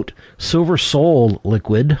 quote, Silver Sol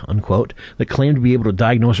liquid, unquote, that claimed to be able to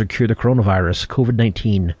diagnose or cure the coronavirus,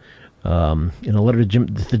 COVID-19. In a letter to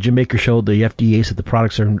the Jim Baker Show, the FDA said the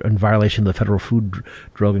products are in violation of the Federal Food,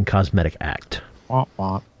 Drug, and Cosmetic Act. All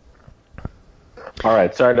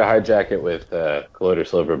right, sorry to hijack it with colloidal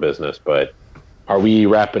silver business, but are we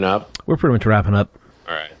wrapping up? We're pretty much wrapping up.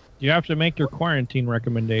 All right. You have to make your quarantine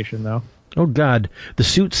recommendation, though. Oh, God. The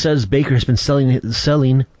suit says Baker has been selling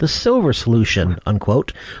the silver solution,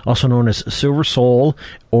 unquote, also known as Silver Sol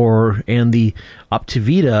and the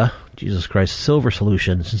Optivita, Jesus Christ, silver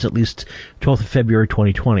solution since at least 12th of February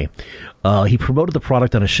 2020. He promoted the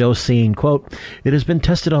product on a show saying, quote, "It has been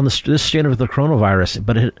tested on this strain of the coronavirus,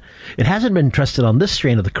 but it hasn't been tested on this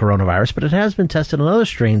strain of the coronavirus, but it has been tested on other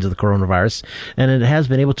strains of the coronavirus, and it has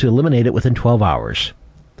been able to eliminate it within 12 hours.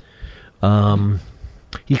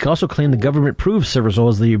 He also claimed the government proves Silversol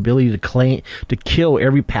has the ability to kill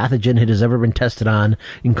every pathogen it has ever been tested on,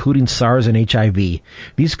 including SARS and HIV.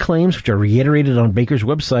 These claims, which are reiterated on Baker's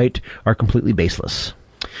website, are completely baseless."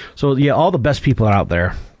 So, yeah, all the best people are out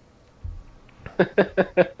there.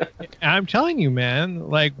 I'm telling you, man,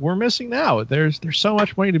 like, we're missing out. There's so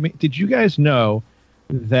much money to make. Did you guys know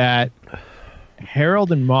that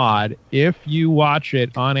Harold and Maude, if you watch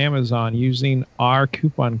it on Amazon using our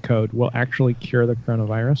coupon code, will actually cure the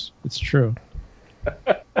coronavirus? It's true.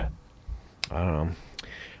 All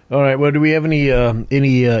right. Well, do we have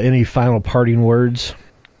any final parting words?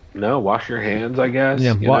 No, wash your hands, I guess.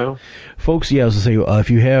 Yeah, you know? Folks. Yeah, I was gonna say, if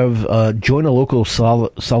you have join a local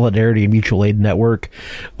solidarity and mutual aid network,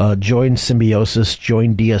 join Symbiosis,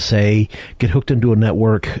 join DSA, get hooked into a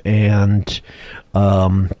network, and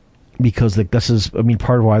because like this is, I mean,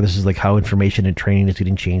 part of why this is like how information and training is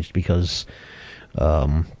getting changed, because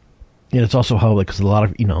and it's also how, like, because a lot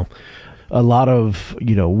of the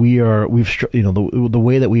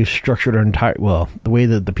way that we've structured our the way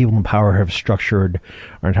that the people in power have structured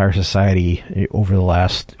our entire society over the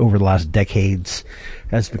last decades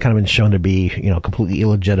has kind of been shown to be, completely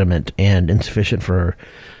illegitimate and insufficient for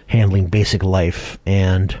handling basic life.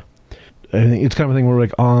 And I think it's kind of a thing where,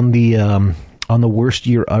 like, on the Worst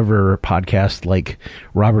Year Ever podcast, like,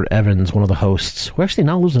 Robert Evans, one of the hosts, who actually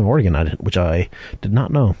now lives in Oregon, which I did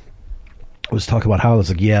not know, was talking about how it's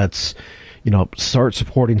like, yeah, it's, start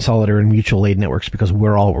supporting solidarity and mutual aid networks because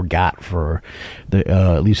we're all we're got for the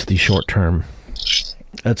at least the short term.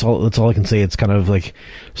 That's all I can say. It's kind of like,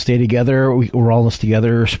 stay together. We're all in this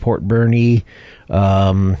together. Support Bernie.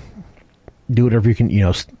 Do whatever you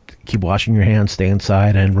can. Keep washing your hands. Stay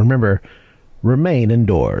inside, and remember, remain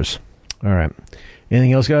indoors. All right.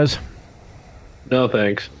 Anything else, guys? No,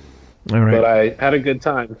 thanks. All right. But I had a good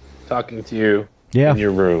time talking to you in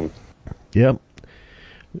your room. Yep.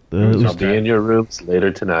 I'll be in your rooms later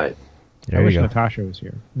tonight. I wish Natasha was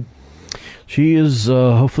here. She is,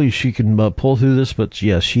 hopefully she can pull through this, but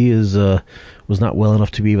yeah, she is, was not well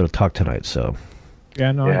enough to be able to talk tonight, so.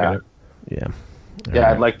 Yeah, no, I get it. Yeah. Yeah,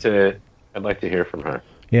 right. I'd like to hear from her.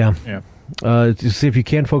 Yeah. Yeah. If you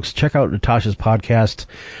can, folks, check out Natasha's podcast,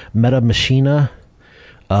 Meta Machina,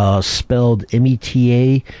 spelled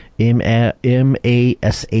METAMASHINA.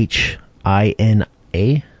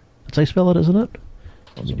 That's how you spell it, isn't it?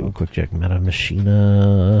 Let me do a quick check. Meta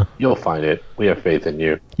Machina. You'll find it. We have faith in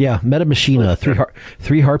you. Yeah, Meta Machina. Three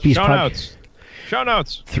Harpies. Show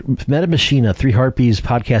notes. Meta Machina. Three Harpies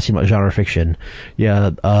podcasting about genre fiction. Yeah.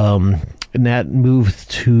 Nat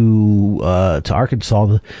moved to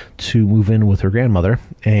Arkansas to move in with her grandmother,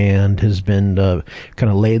 and has been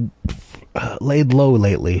kind of laid low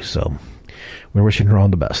lately. So we're wishing her all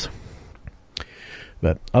the best.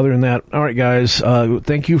 But other than that, all right, guys.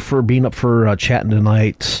 Thank you for being up for chatting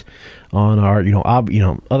tonight on our,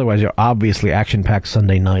 otherwise obviously action-packed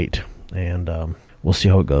Sunday night, and we'll see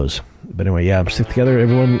how it goes. But anyway, yeah, stick together,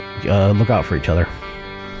 everyone. Look out for each other.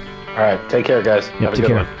 All right, take care, guys. Yep, take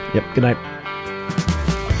care. Yep, good night.